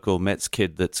 for a local Metz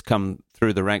kid that's come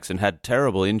through the ranks and had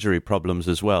terrible injury problems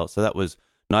as well. So that was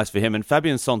nice for him. And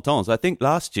Fabien Santons, I think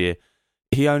last year,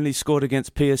 he only scored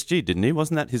against PSG, didn't he?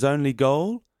 Wasn't that his only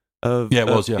goal? It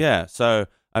was. Yeah. So,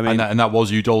 I mean, and that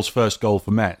was Udol's first goal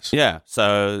for Metz. Yeah,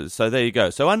 so there you go.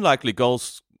 So unlikely goal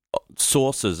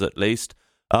sources, at least.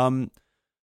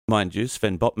 Mind you,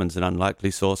 Sven Botman's an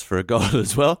unlikely source for a goal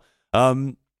as well.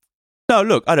 No,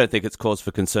 look, I don't think it's cause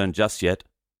for concern just yet.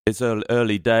 It's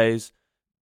early days.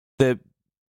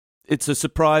 It's a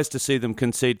surprise to see them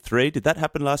concede 3. Did that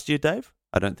happen last year, Dave?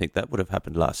 I don't think that would have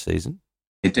happened last season.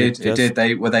 It did.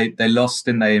 They lost,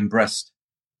 didn't they, in Brest?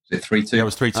 Was it 3-2? Yeah, it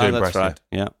was 3-2 in Brest. That's right.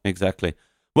 Yeah, exactly.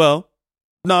 Well,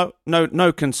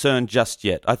 no concern just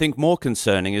yet. I think more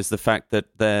concerning is the fact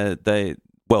that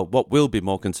what will be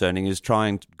more concerning is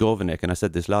Gourvenec, and I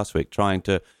said this last week, trying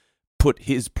to put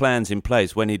his plans in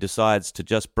place when he decides to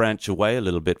just branch away a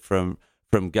little bit from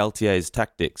Galtier's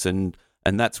tactics, and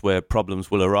that's where problems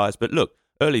will arise. But look,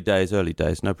 early days,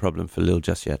 no problem for Lille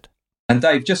just yet. And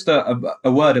Dave, just a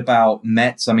word about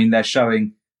Metz. I mean, they're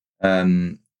showing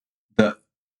that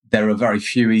there are very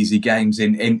few easy games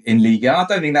in Ligue. I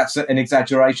don't think that's an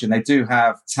exaggeration. They do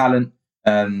have talent.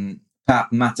 Pape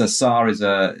Matar is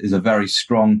a very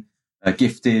strong,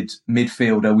 gifted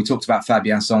midfielder. We talked about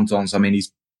Fabien Santons. I mean,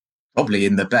 he's probably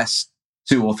in the best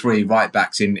 2 or 3 right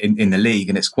backs in the league,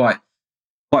 and it's quite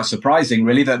surprising,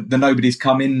 really, that nobody's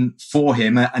come in for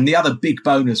him. And the other big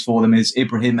bonus for them is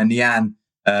Ibrahim Nian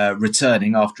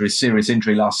returning after his serious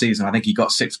injury last season. I think he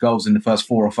got 6 goals in the first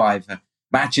 4 or 5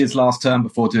 matches last term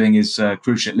before doing his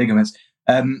cruciate ligaments.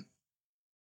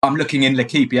 I'm looking in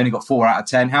L'Équipe. He only got 4 out of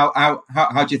 10. How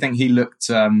do you think he looked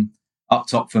up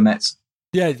top for Metz?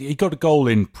 Yeah, he got a goal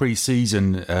in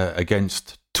pre-season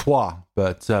against Troyes,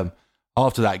 but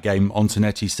after that game,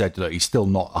 Antonetti said, look, he's still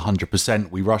not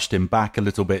 100%. We rushed him back a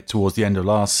little bit towards the end of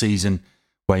last season,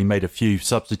 where he made a few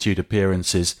substitute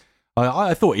appearances.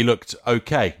 I thought he looked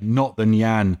okay, not the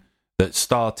Nian that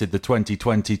started the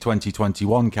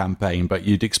 2020-2021 campaign, but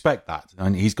you'd expect that.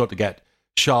 And he's got to get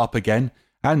sharp again,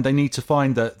 and they need to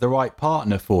find the right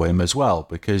partner for him as well,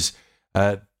 because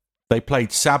they played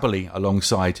Sabali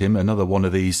alongside him, another one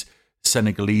of these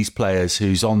Senegalese players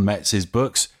who's on Metz's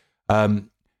books.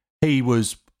 he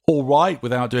was all right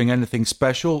without doing anything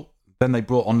special. Then they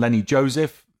brought on Lenny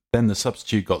Joseph. Then the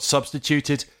substitute got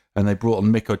substituted, and they brought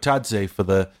on Miko Tadze for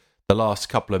the last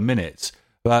couple of minutes.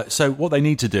 So what they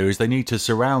need to do is they need to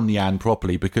surround Jan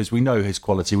properly, because we know his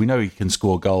quality. We know he can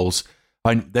score goals.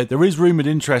 There is rumoured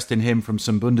interest in him from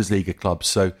some Bundesliga clubs.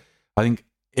 So I think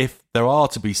if there are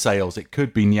to be sales, it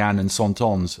could be Jan and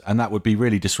Santons, and that would be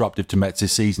really disruptive to Metz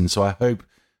this season. So I hope,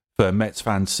 for Metz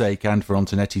fans' sake and for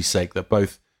Antonetti's sake, that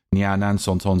both Jan and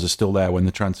Santons are still there when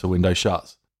the transfer window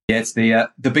shuts. Yeah, it's the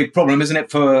big problem, isn't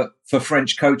it, for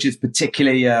French coaches,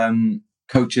 particularly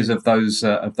coaches of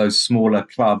those smaller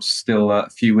clubs. Still a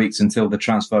few weeks until the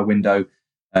transfer window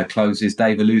closes.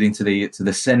 Dave alluding to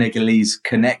the Senegalese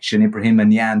connection, Ibrahim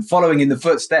and Jan, following in the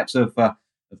footsteps of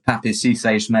Pape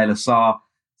Cisse, Ismail Assar,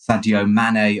 Sadio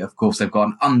Mane. Of course, they've got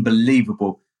an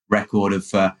unbelievable record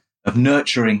of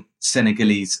nurturing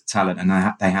Senegalese talent, and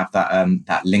they have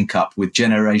that link up with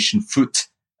Generation Foot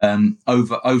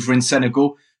over in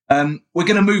Senegal. We're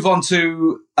going to move on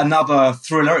to another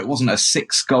thriller. It wasn't a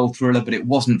 6-goal thriller, but it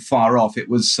wasn't far off. It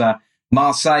was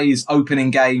Marseille's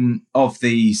opening game of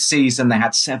the season. They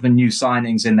had 7 new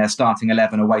signings in their starting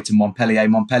 11 away to Montpellier.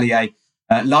 Montpellier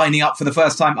lining up for the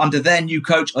first time under their new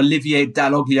coach, Olivier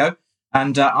Dalloglio.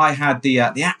 And I had the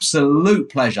absolute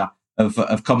pleasure of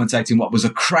commentating what was a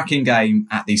cracking game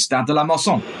at the Stade de la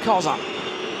Mosson. Koza.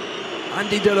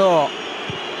 Andy Delors.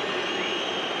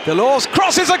 Delors'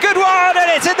 cross is a good one, and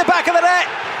it's in the back of the net.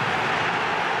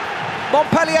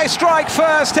 Montpellier strike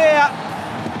first here.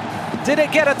 Did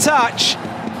it get a touch?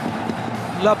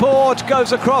 Laborde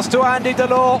goes across to Andy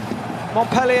Delors.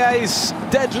 Montpellier's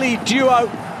deadly duo.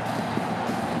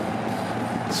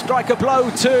 Strike a blow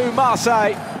to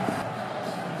Marseille.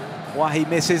 Why he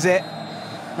misses it.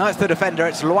 No, it's the defender,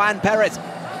 it's Luan Perez.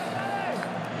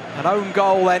 An own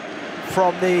goal then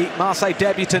from the Marseille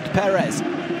debutant Perez.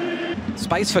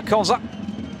 Space for Koza.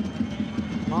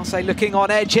 Marseille looking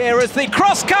on edge here as the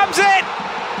cross comes in.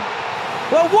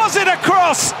 Well, was it a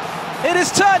cross? It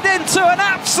has turned into an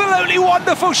absolutely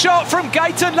wonderful shot from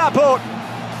Gaëtan Laborde.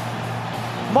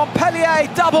 Montpellier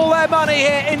double their money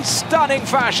here in stunning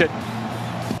fashion.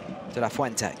 De La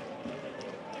Fuente.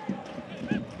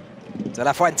 De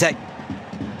La Fuente.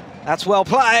 That's well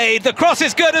played. The cross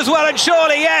is good as well, and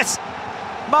surely, yes,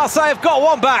 Marseille have got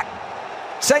one back.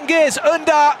 Cengiz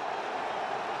Ünder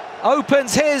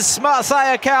opens his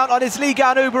Marseille account on his Ligue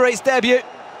 1 Uber Eats debut.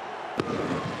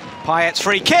 Payet's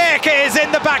free kick is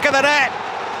in the back of the net.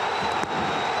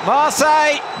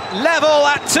 Marseille level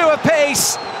at 2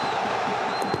 apiece,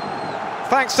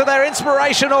 thanks to their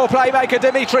inspirational playmaker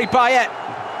Dimitri Payet.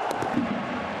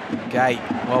 Okay,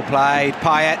 well played,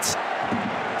 Payet.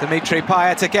 Dimitri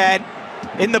Payet again,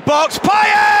 in the box,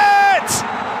 Payet!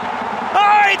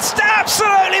 Oh, it's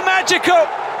absolutely magical!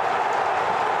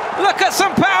 Look at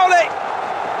Sampaoli!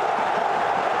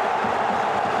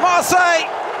 Marseille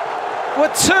were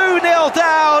 2-0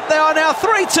 down, they are now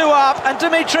 3-2 up, and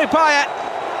Dimitri Payet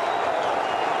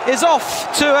is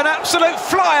off to an absolute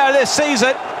flyer this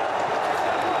season.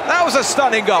 That was a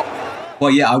stunning goal. Well,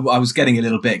 yeah, I was getting a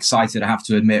little bit excited, I have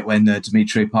to admit, when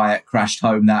Dimitri Payet crashed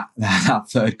home that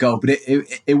third goal. But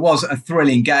it was a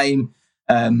thrilling game.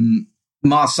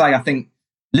 Marseille, I think,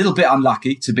 a little bit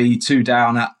unlucky to be 2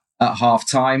 down at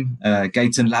half-time.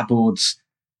 Gaëtan Laborde's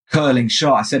curling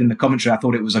shot, I said in the commentary, I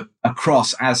thought it was a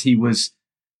cross as he was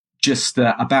just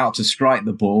about to strike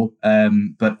the ball.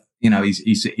 But, you know,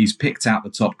 he's picked out the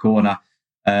top corner.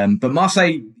 But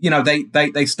Marseille, you know,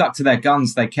 they stuck to their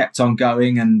guns. They kept on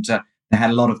going, and they had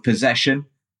a lot of possession.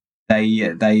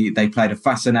 They played a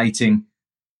fascinating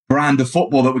brand of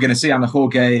football that we're going to see under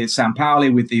Jorge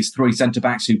Sampaoli, with these 3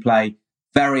 centre-backs who play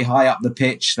very high up the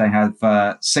pitch. They have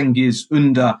Cengiz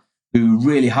Ünder, who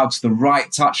really hugs the right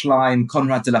touchline.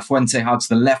 Conrad de la Fuente hugs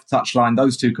the left touchline.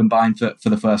 Those 2 combined for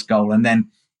the first goal. And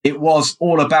then it was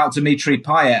all about Dimitri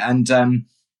Payet. And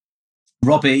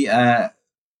Robbie,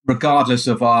 regardless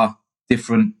of our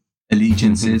different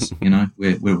allegiances, you know,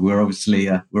 we're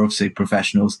obviously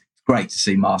professionals. It's great to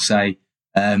see Marseille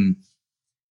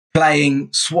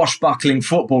playing swashbuckling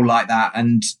football like that.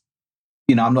 And,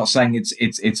 you know, I'm not saying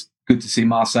it's good to see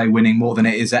Marseille winning more than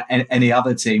it is at any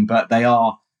other team, but they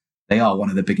are one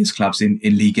of the biggest clubs in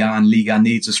Ligue 1, and Ligue 1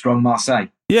 needs a strong Marseille.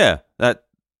 Yeah,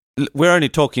 we're only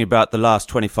talking about the last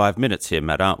 25 minutes here,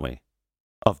 Matt, aren't we?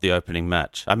 Of the opening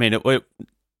match. I mean,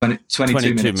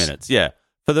 22 minutes. Yeah.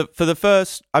 For the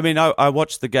first, I mean, I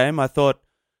watched the game. I thought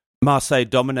Marseille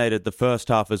dominated the first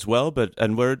half as well,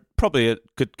 and probably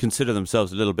could consider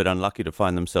themselves a little bit unlucky to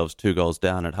find themselves 2 goals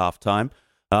down at half-time.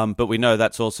 But we know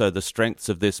that's also the strengths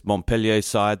of this Montpellier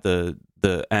side, the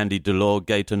Andy Delors,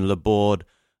 Gaëtan Laborde,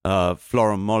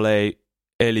 Florent Mollet,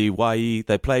 Eli Wahi.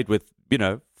 They played with,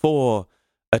 4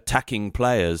 attacking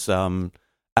players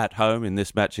at home in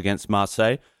this match against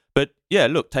Marseille. But yeah,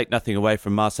 look, take nothing away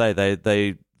from Marseille.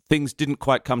 They things didn't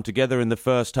quite come together in the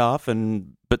first half,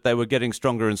 but they were getting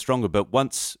stronger and stronger. But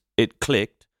once it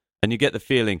clicked, and you get the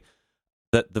feeling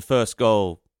that the first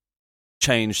goal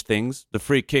changed things. The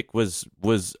free kick was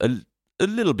a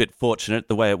little bit fortunate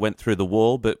the way it went through the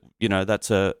wall, but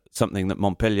that's something that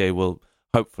Montpellier will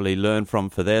hopefully learn from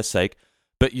for their sake.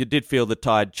 But you did feel the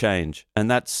tide change,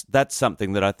 and that's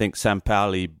something that I think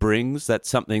Sampaoli brings. That's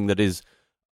something that is,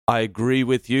 I agree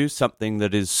with you, something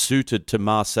that is suited to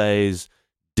Marseille's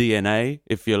DNA,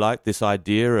 if you like, this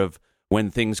idea of when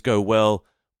things go well,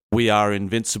 we are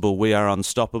invincible, we are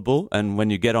unstoppable, and when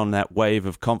you get on that wave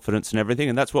of confidence and everything,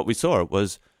 and that's what we saw. It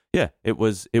was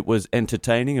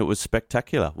entertaining, it was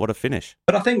spectacular. What a finish!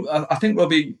 But I think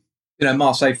Robbie,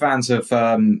 Marseille fans have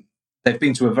they've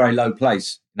been to a very low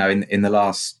place, in the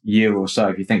last year or so.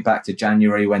 If you think back to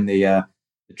January when the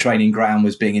training ground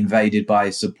was being invaded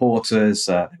by supporters,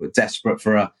 they were desperate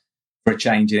for a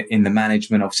change in the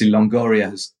management. Obviously, Longoria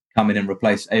has come in and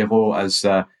replaced Ayrault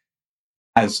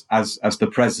as the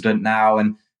president now,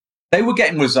 and they were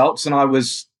getting results. And I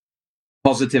was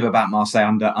positive about Marseille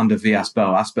under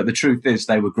Villas-Boas, but the truth is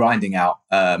they were grinding out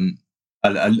a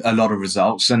lot of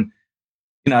results. And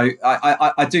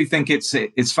I do think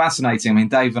it's fascinating. I mean,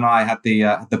 Dave and I had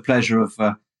the pleasure of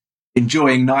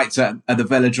enjoying nights at the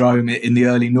Velodrome in the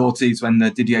early noughties when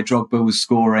Didier Drogba was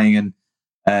scoring,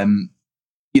 and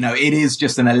it is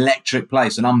just an electric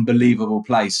place, an unbelievable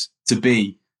place to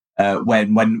be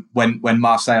when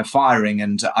Marseille are firing.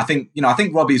 And I think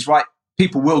Robbie's right.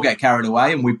 People will get carried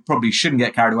away, and we probably shouldn't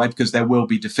get carried away because there will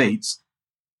be defeats.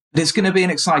 But it's going to be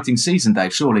an exciting season,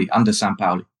 Dave, surely, under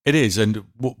Sampaoli. It is, and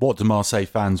what do Marseille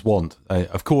fans want?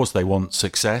 Of course they want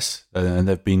success, and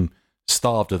they've been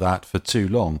starved of that for too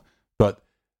long. But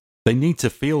they need to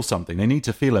feel something. They need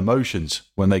to feel emotions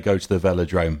when they go to the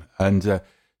Velodrome. And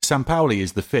Sampaoli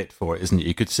is the fit for it, isn't it?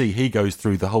 You could see he goes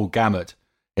through the whole gamut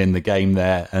in the game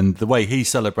there, and the way he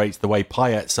celebrates, the way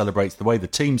Payet celebrates, the way the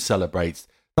team celebrates,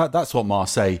 that's what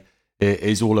Marseille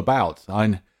is all about.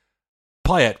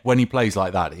 Payet, when he plays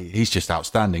like that, he's just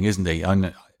outstanding, isn't he? I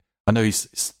know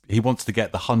he wants to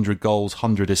get the 100 goals,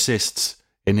 100 assists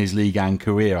in his Ligue 1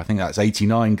 career. I think that's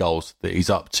 89 goals that he's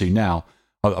up to now.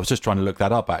 I was just trying to look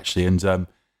that up, actually, and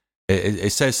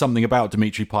it says something about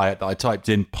Dimitri Payet that I typed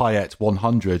in Payet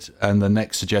 100, and the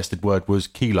next suggested word was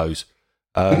kilos.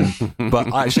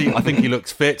 But actually, I think he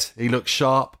looks fit, he looks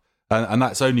sharp, and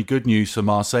that's only good news for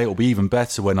Marseille. It'll be even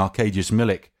better when Arkadiusz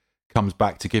Milik comes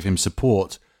back to give him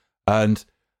support. And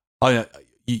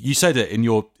you said it in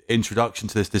your introduction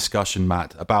to this discussion,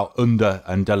 Matt, about Under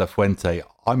and De La Fuente.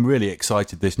 I'm really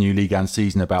excited this new Ligue 1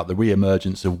 season about the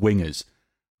re-emergence of wingers.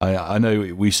 I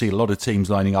know we see a lot of teams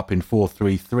lining up in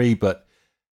 4-3-3, but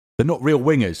they're not real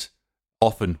wingers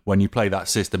often when you play that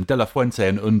system. De La Fuente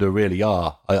and Under really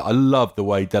are. I love the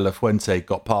way De La Fuente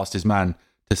got past his man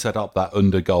to set up that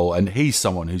Under goal, and he's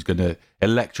someone who's going to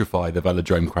electrify the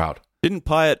Velodrome crowd. Didn't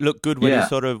Payet look good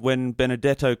when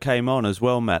Benedetto came on as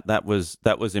well, Matt? That was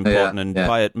important, and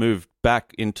Payet moved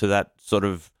back into that sort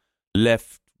of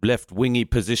left wingy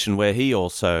position where he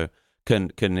also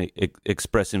can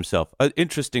express himself. An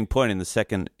interesting point in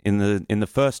the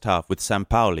first half with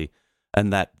Sampaoli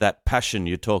and that passion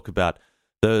you talk about.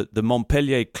 The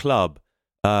Montpellier club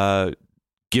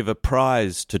give a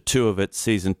prize to 2 of its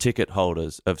season ticket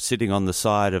holders of sitting on the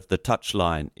side of the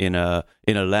touchline in a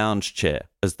lounge chair,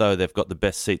 as though they've got the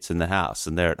best seats in the house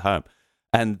and they're at home.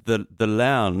 And the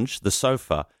lounge, the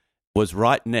sofa, was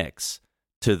right next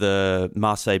to the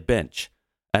Marseille bench.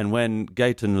 And when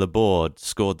Gaëtan Laborde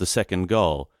scored the second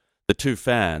goal, the 2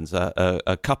 fans,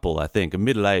 a couple, I think, a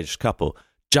middle-aged couple,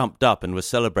 jumped up and were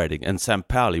celebrating, and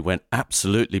Sampaoli went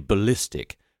absolutely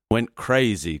ballistic, went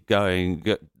crazy, going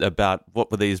about what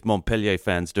were these Montpellier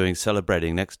fans doing,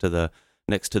 celebrating next to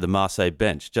the Marseille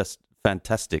bench. Just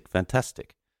fantastic.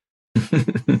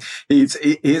 He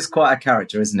is quite a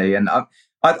character, isn't he? And I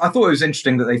thought it was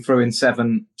interesting that they threw in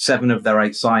seven of their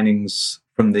 8 signings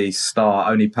from the start.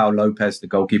 Only Paul Lopez, the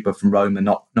goalkeeper from Roma,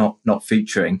 not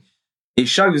featuring. It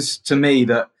shows to me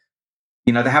that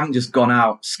they haven't just gone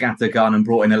out scattergun and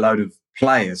brought in a load of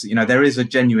players. There is a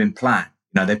genuine plan.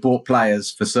 They bought players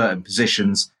for certain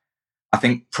positions. I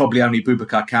think probably only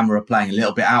Boubacar Kamara playing a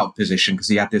little bit out of position because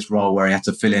he had this role where he had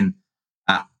to fill in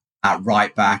at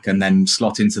right back and then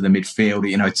slot into the midfield.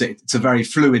 It's a very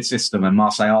fluid system, and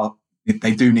Marseille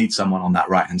they do need someone on that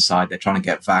right hand side. They're trying to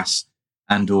get Vass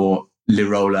and or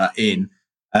Lirola in,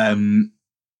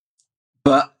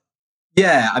 but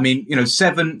Yeah, I mean,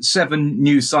 seven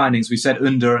new signings. We said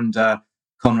Under and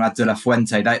Conrad de la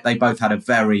Fuente. They both had a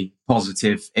very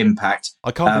positive impact.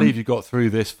 I can't believe you got through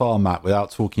this far, Matt,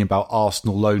 without talking about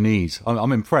Arsenal loanees.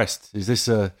 I'm impressed. Is this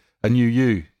a new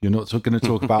you? You're not going to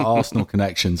talk about Arsenal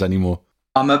connections anymore?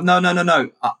 No.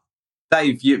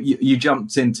 Dave, you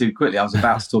jumped in too quickly. I was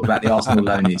about to talk about the Arsenal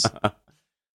loanees.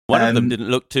 One of them didn't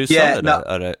look too solid. No,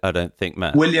 I don't think,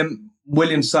 Matt.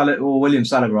 William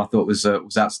Saliba, I thought was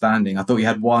outstanding. I thought he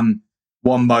had one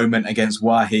moment against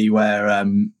Wahi where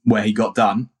he got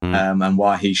done, and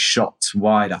Wahi shot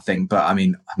wide, I think. But I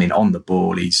mean, on the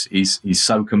ball, he's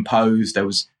so composed. There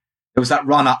was that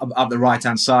run up the right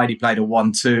hand side. He played a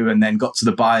 1-2 and then got to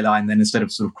the byline. Then instead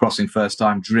of sort of crossing first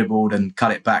time, dribbled and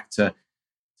cut it back to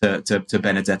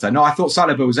Benedetto. No, I thought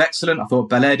Saliba was excellent. I thought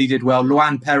Beledi did well.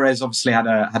 Luan Perez obviously had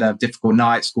a difficult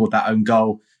night, scored that own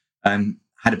goal, and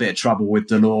had a bit of trouble with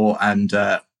Delors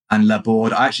and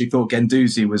Laborde. I actually thought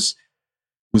Guendouzi was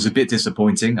a bit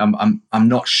disappointing. I'm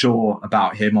not sure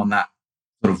about him on that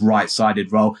sort of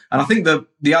right-sided role. And I think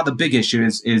the other big issue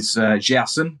is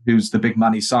Gerson, who's the big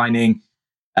money signing.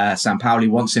 Sampaoli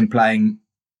wants him playing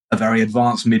a very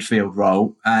advanced midfield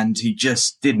role, and he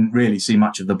just didn't really see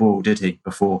much of the ball, did he,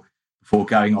 before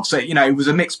going off? So it was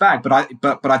a mixed bag, but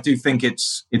I do think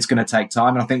it's going to take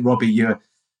time. And I think, Robbie, you're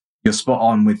spot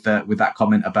on with that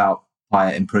comment about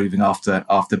Payet improving after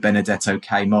Benedetto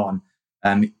came on.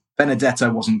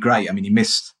 Benedetto wasn't great. I mean, he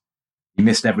missed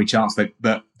every chance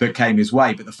that came his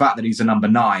way. But the fact that he's a number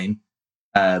 9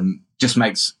 just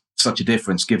makes such a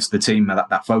difference. Gives the team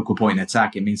that focal point in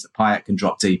attack. It means that Payet can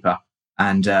drop deeper.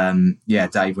 And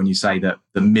Dave, when you say that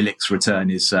the Milik's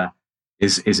return is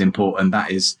important,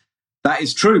 that is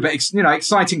true. But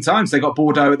exciting times. They got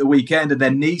Bordeaux at the weekend and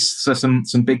then Nice. So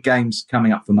some big games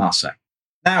coming up for Marseille.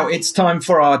 Now it's time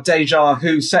for our Deja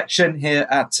Vu section here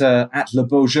at Le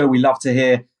Beau Jeu. We love to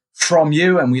hear from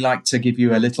you, and we like to give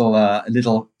you a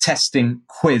little testing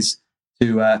quiz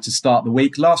to start the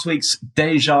week. Last week's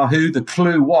Deja Vu, the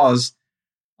clue was,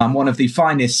 I'm one of the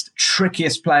finest,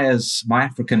 trickiest players my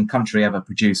African country ever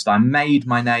produced. I made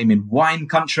my name in wine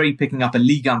country, picking up a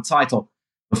Ligue 1 title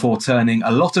before turning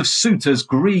a lot of suitors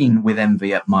green with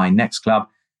envy at my next club.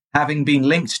 Having been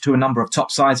linked to a number of top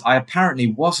sides, I apparently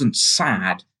wasn't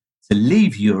sad to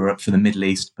leave Europe for the Middle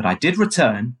East, but I did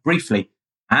return briefly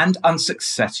and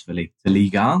unsuccessfully to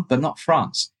Ligue 1, but not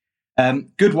France.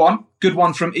 Good one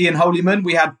from Ian Holyman.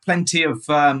 We had plenty of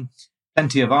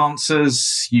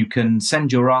answers. You can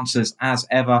send your answers as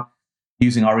ever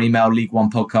using our email,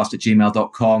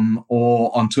 league1podcast@gmail.com,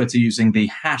 or on Twitter using the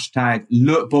hashtag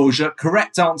 #LeBeauJeu.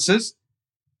 Correct answers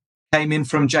came in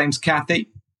from James Cathy,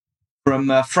 from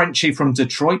Frenchie from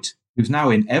Detroit, who's now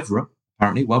in Evra,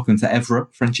 apparently. Welcome to Evra,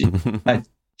 Frenchie.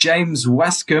 James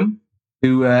Wascombe,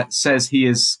 who says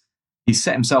he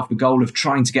set himself the goal of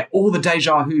trying to get all the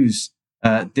Deja Vus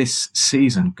this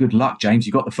season. Good luck, James.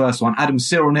 You got the first one. Adam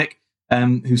Cyrulnik,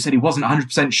 who said he wasn't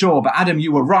 100% sure. But Adam,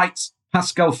 you were right.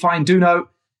 Pascal Feinduno,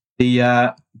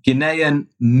 the Ghanaian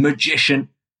magician,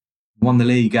 won the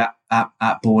league at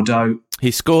Bordeaux.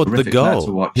 He scored the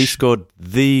goal. He scored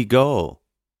the goal.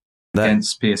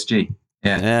 Against PSG.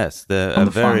 Yeah. Yes, a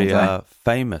very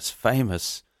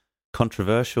famous,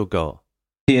 controversial goal.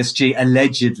 PSG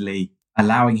allegedly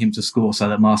allowing him to score so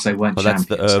that Marseille weren't champions.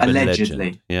 That's the urban allegedly.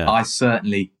 Legend. Yeah. I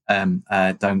certainly don't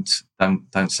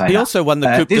say He that. also won the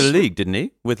Coupe de la Ligue, didn't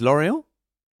he, with Lorient?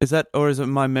 Is it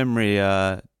my memory?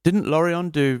 Didn't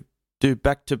Lorient do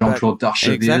back-to-back? Jean-Claude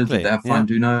Dacier, exactly. Did they have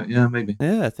Feinduno? Yeah, maybe.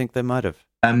 Yeah, I think they might have.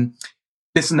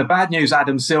 Listen, the bad news,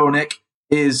 Adam Cyrulnik,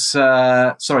 is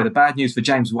the bad news for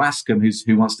James Wascombe,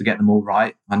 who wants to get them all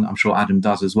right, and I'm sure Adam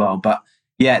does as well. But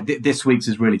yeah, this week's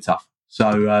is really tough.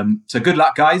 So good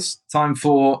luck, guys. Time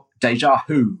for Deja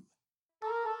Vu.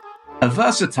 A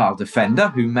versatile defender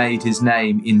who made his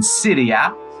name in Serie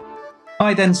A.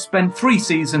 I then spent 3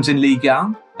 seasons in Ligue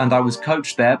 1, and I was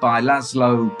coached there by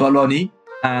Laszlo Bologna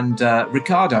and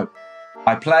Ricardo.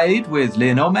 I played with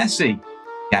Lionel Messi,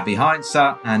 Gabi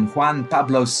Heinze, and Juan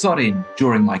Pablo Sorin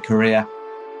during my career.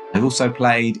 I also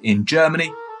played in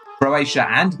Germany, Croatia,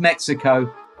 and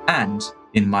Mexico, and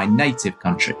in my native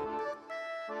country.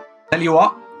 Tell you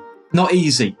what, not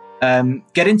easy.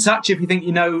 Get in touch if you think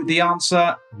you know the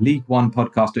answer,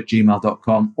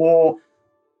 league1podcast@gmail.com, or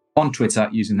on Twitter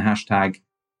using the hashtag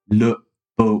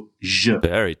 #LeBeauJeu.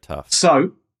 Very tough.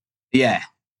 So, yeah,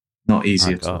 not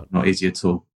easy at all. Not easy at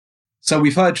all. So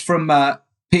we've heard from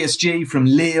PSG, from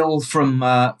Lille, from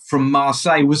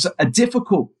Marseille. It was a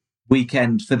difficult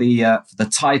weekend for the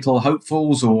title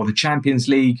hopefuls or the Champions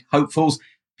League hopefuls.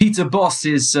 Peter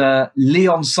Bosz's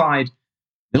Lyon side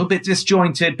little bit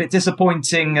disjointed, bit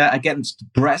disappointing against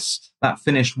Brest. That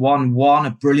finished 1-1.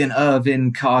 A brilliant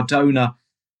Irvin Cardona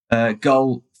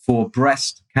goal for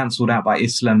Brest, cancelled out by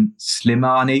Islam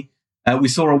Slimani. We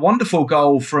saw a wonderful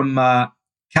goal from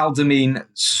Kaldemine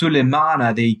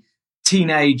Sulemana, the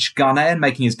teenage Ghanaian,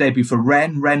 making his debut for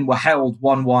Rennes. Rennes were held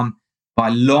 1-1 by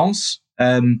Lens.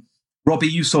 Robbie,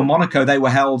 you saw Monaco. They were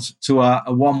held to a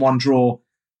 1-1 draw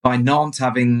by Nantes,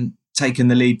 having taken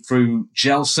the lead through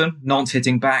Gelson. Nantes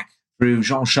hitting back through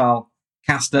Jean-Charles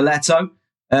Castelletto.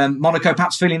 Monaco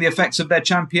perhaps feeling the effects of their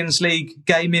Champions League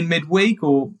game in midweek,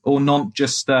 or Nantes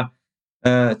just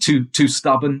too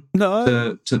stubborn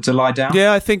to lie down?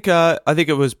 Yeah, I think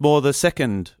it was more the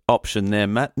second option there,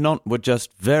 Matt. Nantes were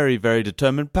just very, very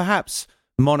determined. Perhaps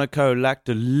Monaco lacked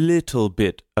a little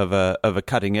bit of a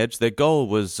cutting edge. Their goal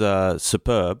was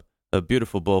superb, a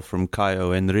beautiful ball from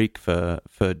Caio Henrique for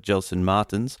Gelson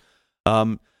Martins.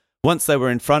 Once they were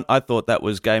in front, I thought that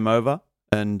was game over,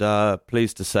 and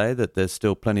pleased to say that there's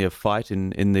still plenty of fight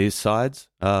in these sides,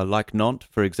 like Nantes,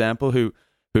 for example, who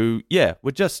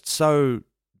were just so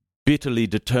bitterly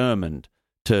determined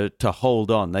to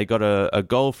hold on. They got a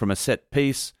goal from a set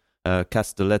piece,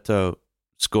 Castelletto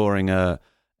scoring a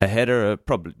header,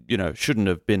 probably shouldn't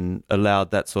have been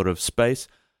allowed that sort of space.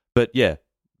 But yeah,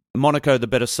 Monaco the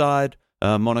better side.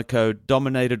 Monaco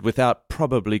dominated without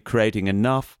probably creating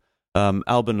enough.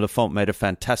 Albin Lafont made a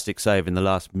fantastic save in the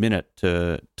last minute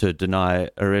to deny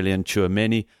Aurélien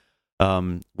Tchouameni,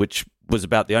 which was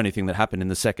about the only thing that happened in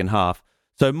the second half.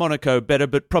 So Monaco better,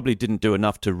 but probably didn't do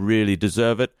enough to really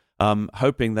deserve it.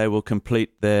 Hoping they will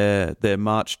complete their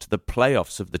march to the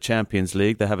playoffs of the Champions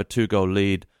League. They have a 2-goal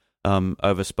lead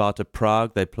over Sparta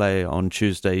Prague. They play on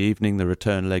Tuesday evening, the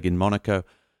return leg in Monaco.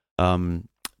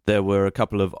 There were a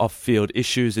couple of off-field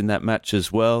issues in that match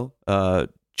as well.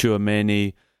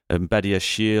 Tchouameni and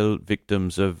Badiashile,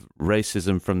 victims of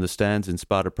racism from the stands in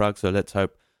Sparta Prague. So let's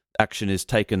hope action is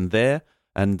taken there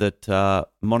and that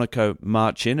Monaco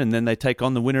march in, and then they take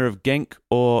on the winner of Genk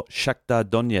or Shakhtar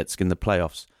Donetsk in the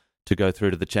playoffs to go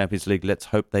through to the Champions League. Let's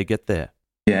hope they get there.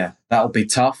 Yeah, that'll be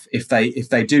tough if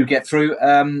they do get through.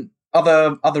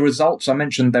 Other results, I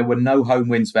mentioned there were no home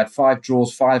wins. We had 5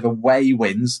 draws, 5 away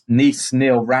wins. Nice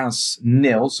 0, Reims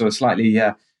 0. So a slightly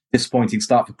disappointing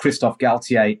start for Christophe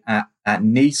Galtier at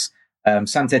Nice.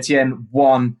 Saint-Etienne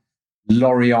 1,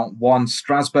 Lorient 1,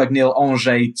 Strasbourg 0,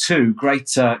 Angers 2. Great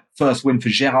first win for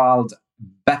Gérald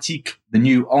Batic, the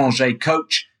new Angers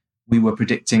coach. We were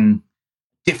predicting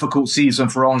difficult season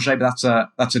for Angers, but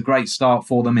that's a great start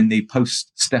for them in the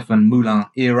post-Stéphane Moulin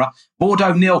era.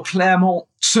 Bordeaux 0, Clermont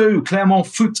 2. Clermont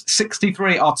Foot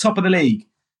 63 are top of the league.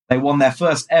 They won their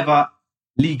first ever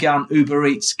Ligue 1 Uber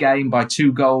Eats game by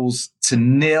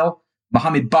 2-0.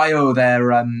 Mohamed Bayo,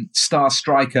 their star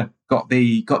striker, got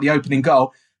the opening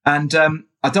goal. And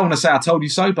I don't want to say I told you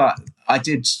so, but I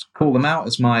did call them out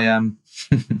as my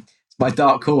my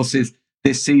dark horses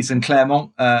this season.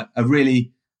 Clermont, a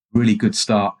really, really good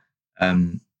start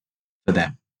for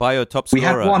them. Bayo top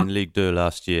scorer in Ligue 2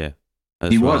 last year.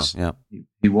 He was.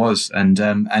 And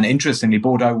interestingly,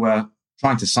 Bordeaux were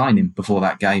trying to sign him before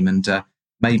that game, and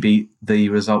maybe the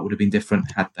result would have been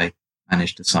different had they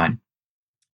managed to sign him.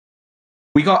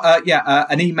 We got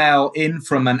an email in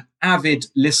from an avid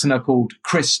listener called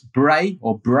Chris Bray,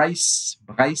 or Brace.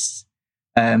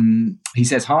 He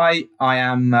says, "Hi, I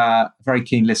am a very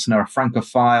keen listener, a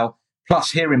Francophile.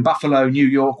 Plus, here in Buffalo, New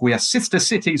York, we are sister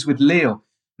cities with Lille.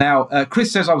 Now,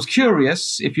 Chris says, I was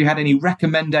curious if you had any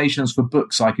recommendations for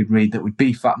books I could read that would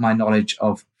beef up my knowledge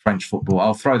of French football."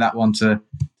 I'll throw that one to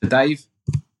Dave.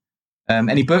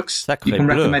 Any books you can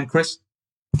recommend, Chris?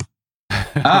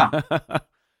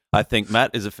 I think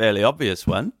Matt is a fairly obvious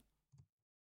one.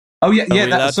 Oh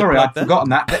sorry, I'd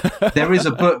forgotten that. There is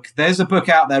a book. There's a book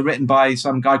out there written by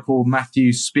some guy called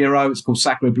Matthew Spiro. It's called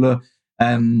Sacre Bleu.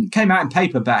 Came out in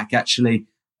paperback actually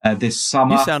this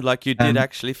summer. You sound like you did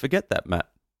actually forget that, Matt,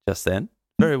 just then.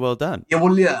 Very well done.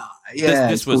 Yeah.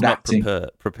 This was not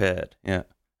prepared. Yeah.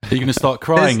 Are you going to start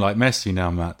crying like Messi now,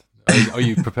 Matt? Are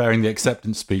you preparing the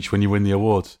acceptance speech when you win the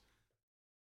awards?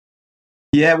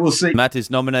 Yeah, we'll see. Matt is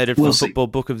nominated for Football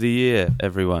Book of the Year,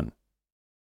 everyone.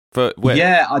 I'd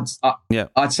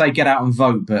say get out and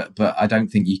vote, but I don't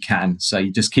think you can. So you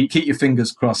just keep your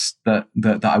fingers crossed that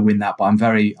I win that. But I'm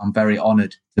very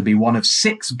honoured to be one of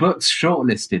 6 books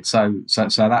shortlisted. So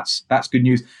that's good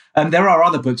news. And there are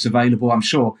other books available, I'm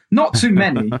sure. Not too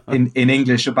many in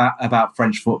English about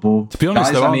French football. To be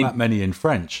honest, there aren't that many in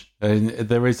French.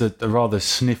 There is a rather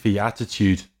sniffy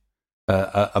attitude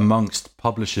amongst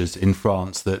publishers in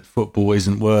France that football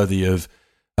isn't worthy of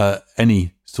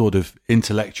any sort of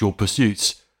intellectual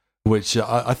pursuits. which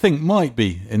I think might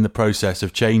be in the process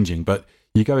of changing. But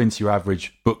you go into your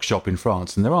average bookshop in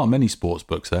France, and there aren't many sports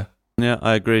books there. Yeah,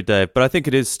 I agree, Dave. But I think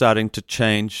it is starting to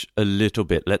change a little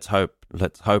bit. Let's hope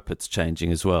it's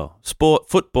changing as well.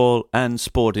 Football and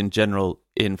sport in general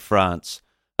in France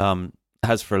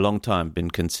has for a long time been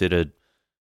considered,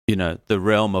 the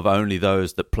realm of only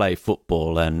those that play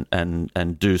football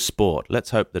and do sport. Let's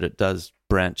hope that it does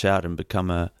branch out and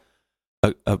become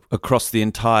across the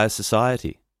entire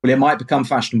society. Well, it might become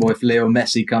fashionable if Lionel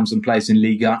Messi comes and plays in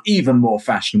Ligue 1, even more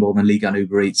fashionable than Ligue 1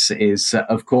 Uber Eats is,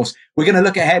 of course. We're going to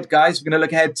look ahead, guys. We're going to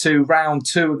look ahead to round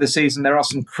 2 of the season. There are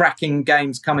some cracking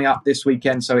games coming up this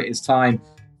weekend, so it is time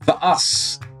for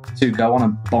us to go on a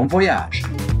bon voyage.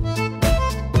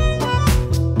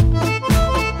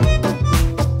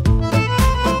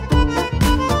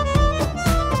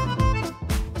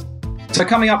 So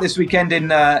coming up this weekend in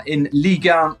Ligue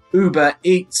 1 Uber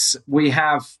Eats, we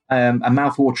have a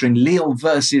mouth-watering Lille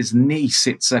versus Nice.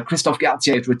 It's Christophe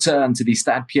Galtier's return to the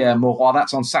Stade Pierre-Mauroy.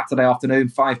 That's on Saturday afternoon,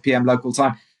 5 p.m. local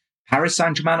time. Paris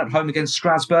Saint-Germain at home against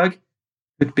Strasbourg.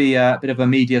 Could be a bit of a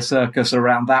media circus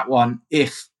around that one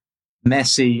if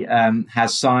Messi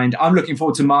has signed. I'm looking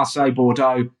forward to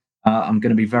Marseille-Bordeaux. I'm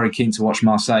going to be very keen to watch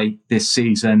Marseille this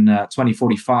season,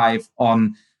 20:45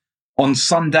 on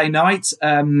Sunday night.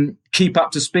 Keep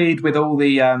up to speed with all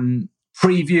the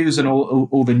previews and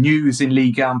all the news in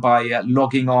Ligue 1 by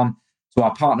logging on to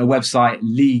our partner website,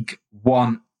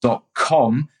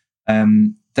 Ligue1.com.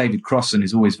 David Crossan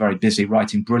is always very busy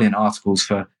writing brilliant articles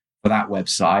for that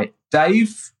website.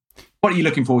 Dave, what are you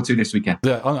looking forward to this weekend?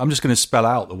 I'm just going to spell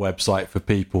out the website for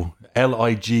people.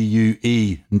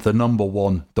 LIGUE,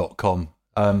 the1.com,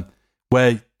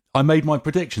 where I made my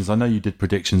predictions. I know you did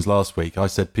predictions last week. I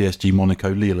said PSG,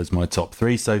 Monaco, Lille as my top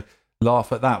 3. So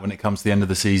laugh at that when it comes to the end of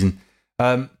the season.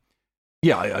 I'm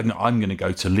going to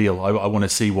go to Lille. I want to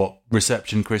see what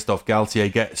reception Christophe Galtier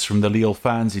gets from the Lille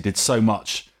fans. He did so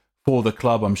much for the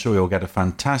club. I'm sure he'll get a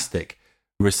fantastic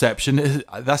reception.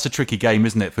 That's a tricky game,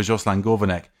 isn't it, for Jocelyn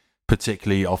Gourvenec,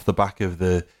 particularly off the back of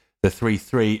the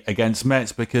 3-3 against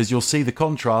Metz, because you'll see the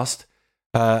contrast.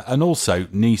 And also,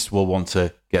 Nice will want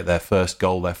to get their first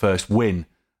goal, their first win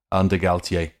under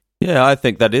Galtier. Yeah, I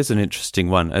think that is an interesting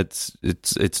one.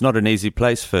 It's not an easy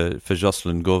place for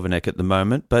Jocelyn Gourvenec at the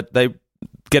moment, but they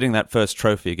getting that first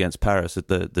trophy against Paris at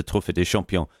the Trophée des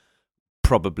Champions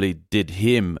probably did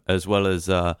him as well as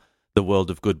the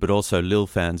world of good, but also Lille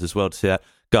fans as well to see that.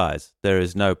 Guys, there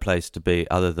is no place to be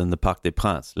other than the Parc des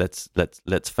Princes.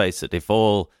 Let's face it. If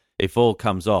all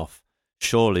comes off,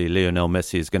 surely Lionel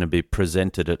Messi is going to be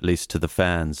presented at least to the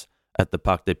fans at the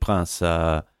Parc des Princes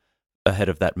ahead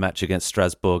of that match against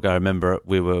Strasbourg. I remember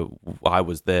I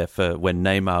was there for when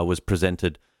Neymar was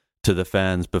presented to the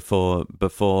fans before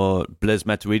Blaise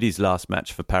Matuidi's last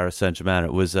match for Paris Saint-Germain.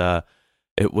 It was a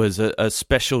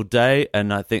special day,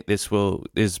 and I think this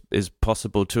is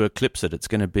possible to eclipse it. It's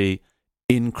going to be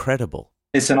incredible.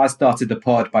 Listen, I started the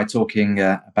pod by talking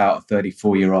about a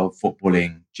 34-year-old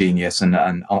footballing genius, and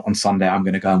on Sunday I'm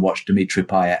going to go and watch Dimitri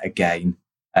Payet again.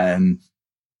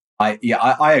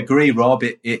 I agree, Rob.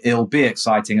 It'll be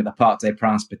exciting at the Parc des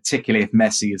Princes, particularly if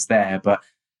Messi is there. But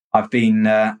I've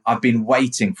been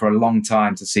waiting for a long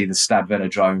time to see the Stade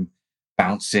Velodrome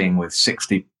bouncing with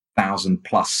 60,000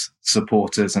 plus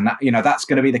supporters, and that's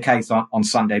going to be the case on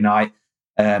Sunday night.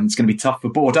 It's going to be tough for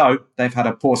Bordeaux. They've had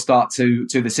a poor start to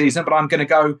the season, but I'm going to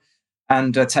go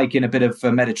and take in a bit of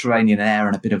Mediterranean air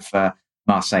and a bit of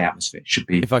Marseille atmosphere. Should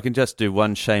be. If I can just do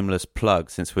one shameless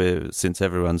plug, since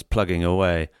everyone's plugging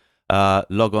away,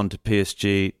 log on to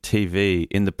PSG TV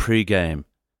in the pre-game,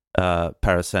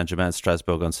 Paris Saint-Germain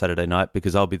Strasbourg on Saturday night,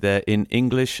 because I'll be there in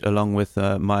English along with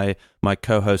my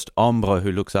co-host Ombre,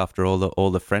 who looks after all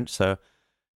the French. So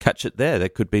catch it there. There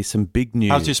could be some big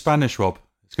news. How's your Spanish, Rob?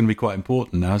 It's going to be quite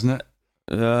important now, isn't it?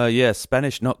 Yeah,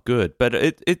 Spanish not good, but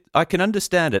I can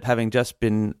understand it, having just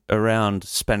been around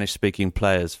Spanish-speaking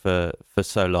players for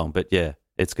so long. But yeah,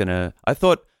 it's gonna. I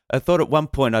thought at one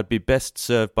point I'd be best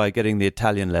served by getting the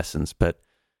Italian lessons, but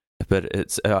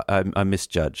it's I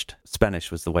misjudged. Spanish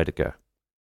was the way to go.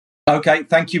 Okay,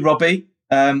 thank you, Robbie.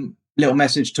 Little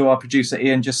message to our producer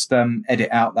Ian. Just edit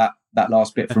out that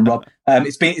last bit from Rob.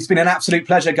 It's been an absolute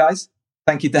pleasure, guys.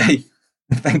 Thank you, Dave.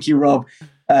 Thank you, Rob.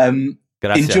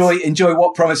 Enjoy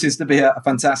what promises to be a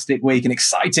fantastic week, an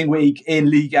exciting week in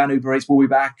Ligue 1 Uber Eats. We'll be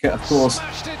back, of course,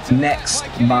 next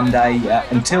Monday.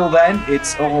 Until then,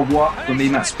 it's au revoir from me,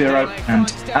 Matt Spiro, and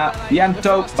à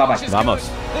bientôt. Bye-bye. Vamos.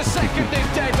 The second is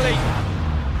deadly.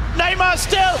 Neymar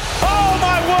still. Oh,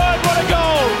 my word, what a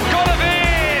goal. Got it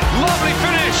in. Lovely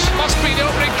finish. Must be the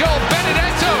opening goal.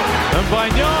 Benedetto. And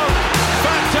Bagnon.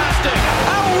 Fantastic.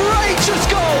 Outrageous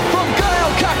goal.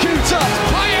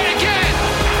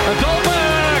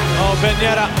 Ben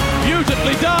Yedder,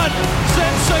 beautifully done,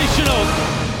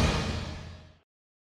 sensational.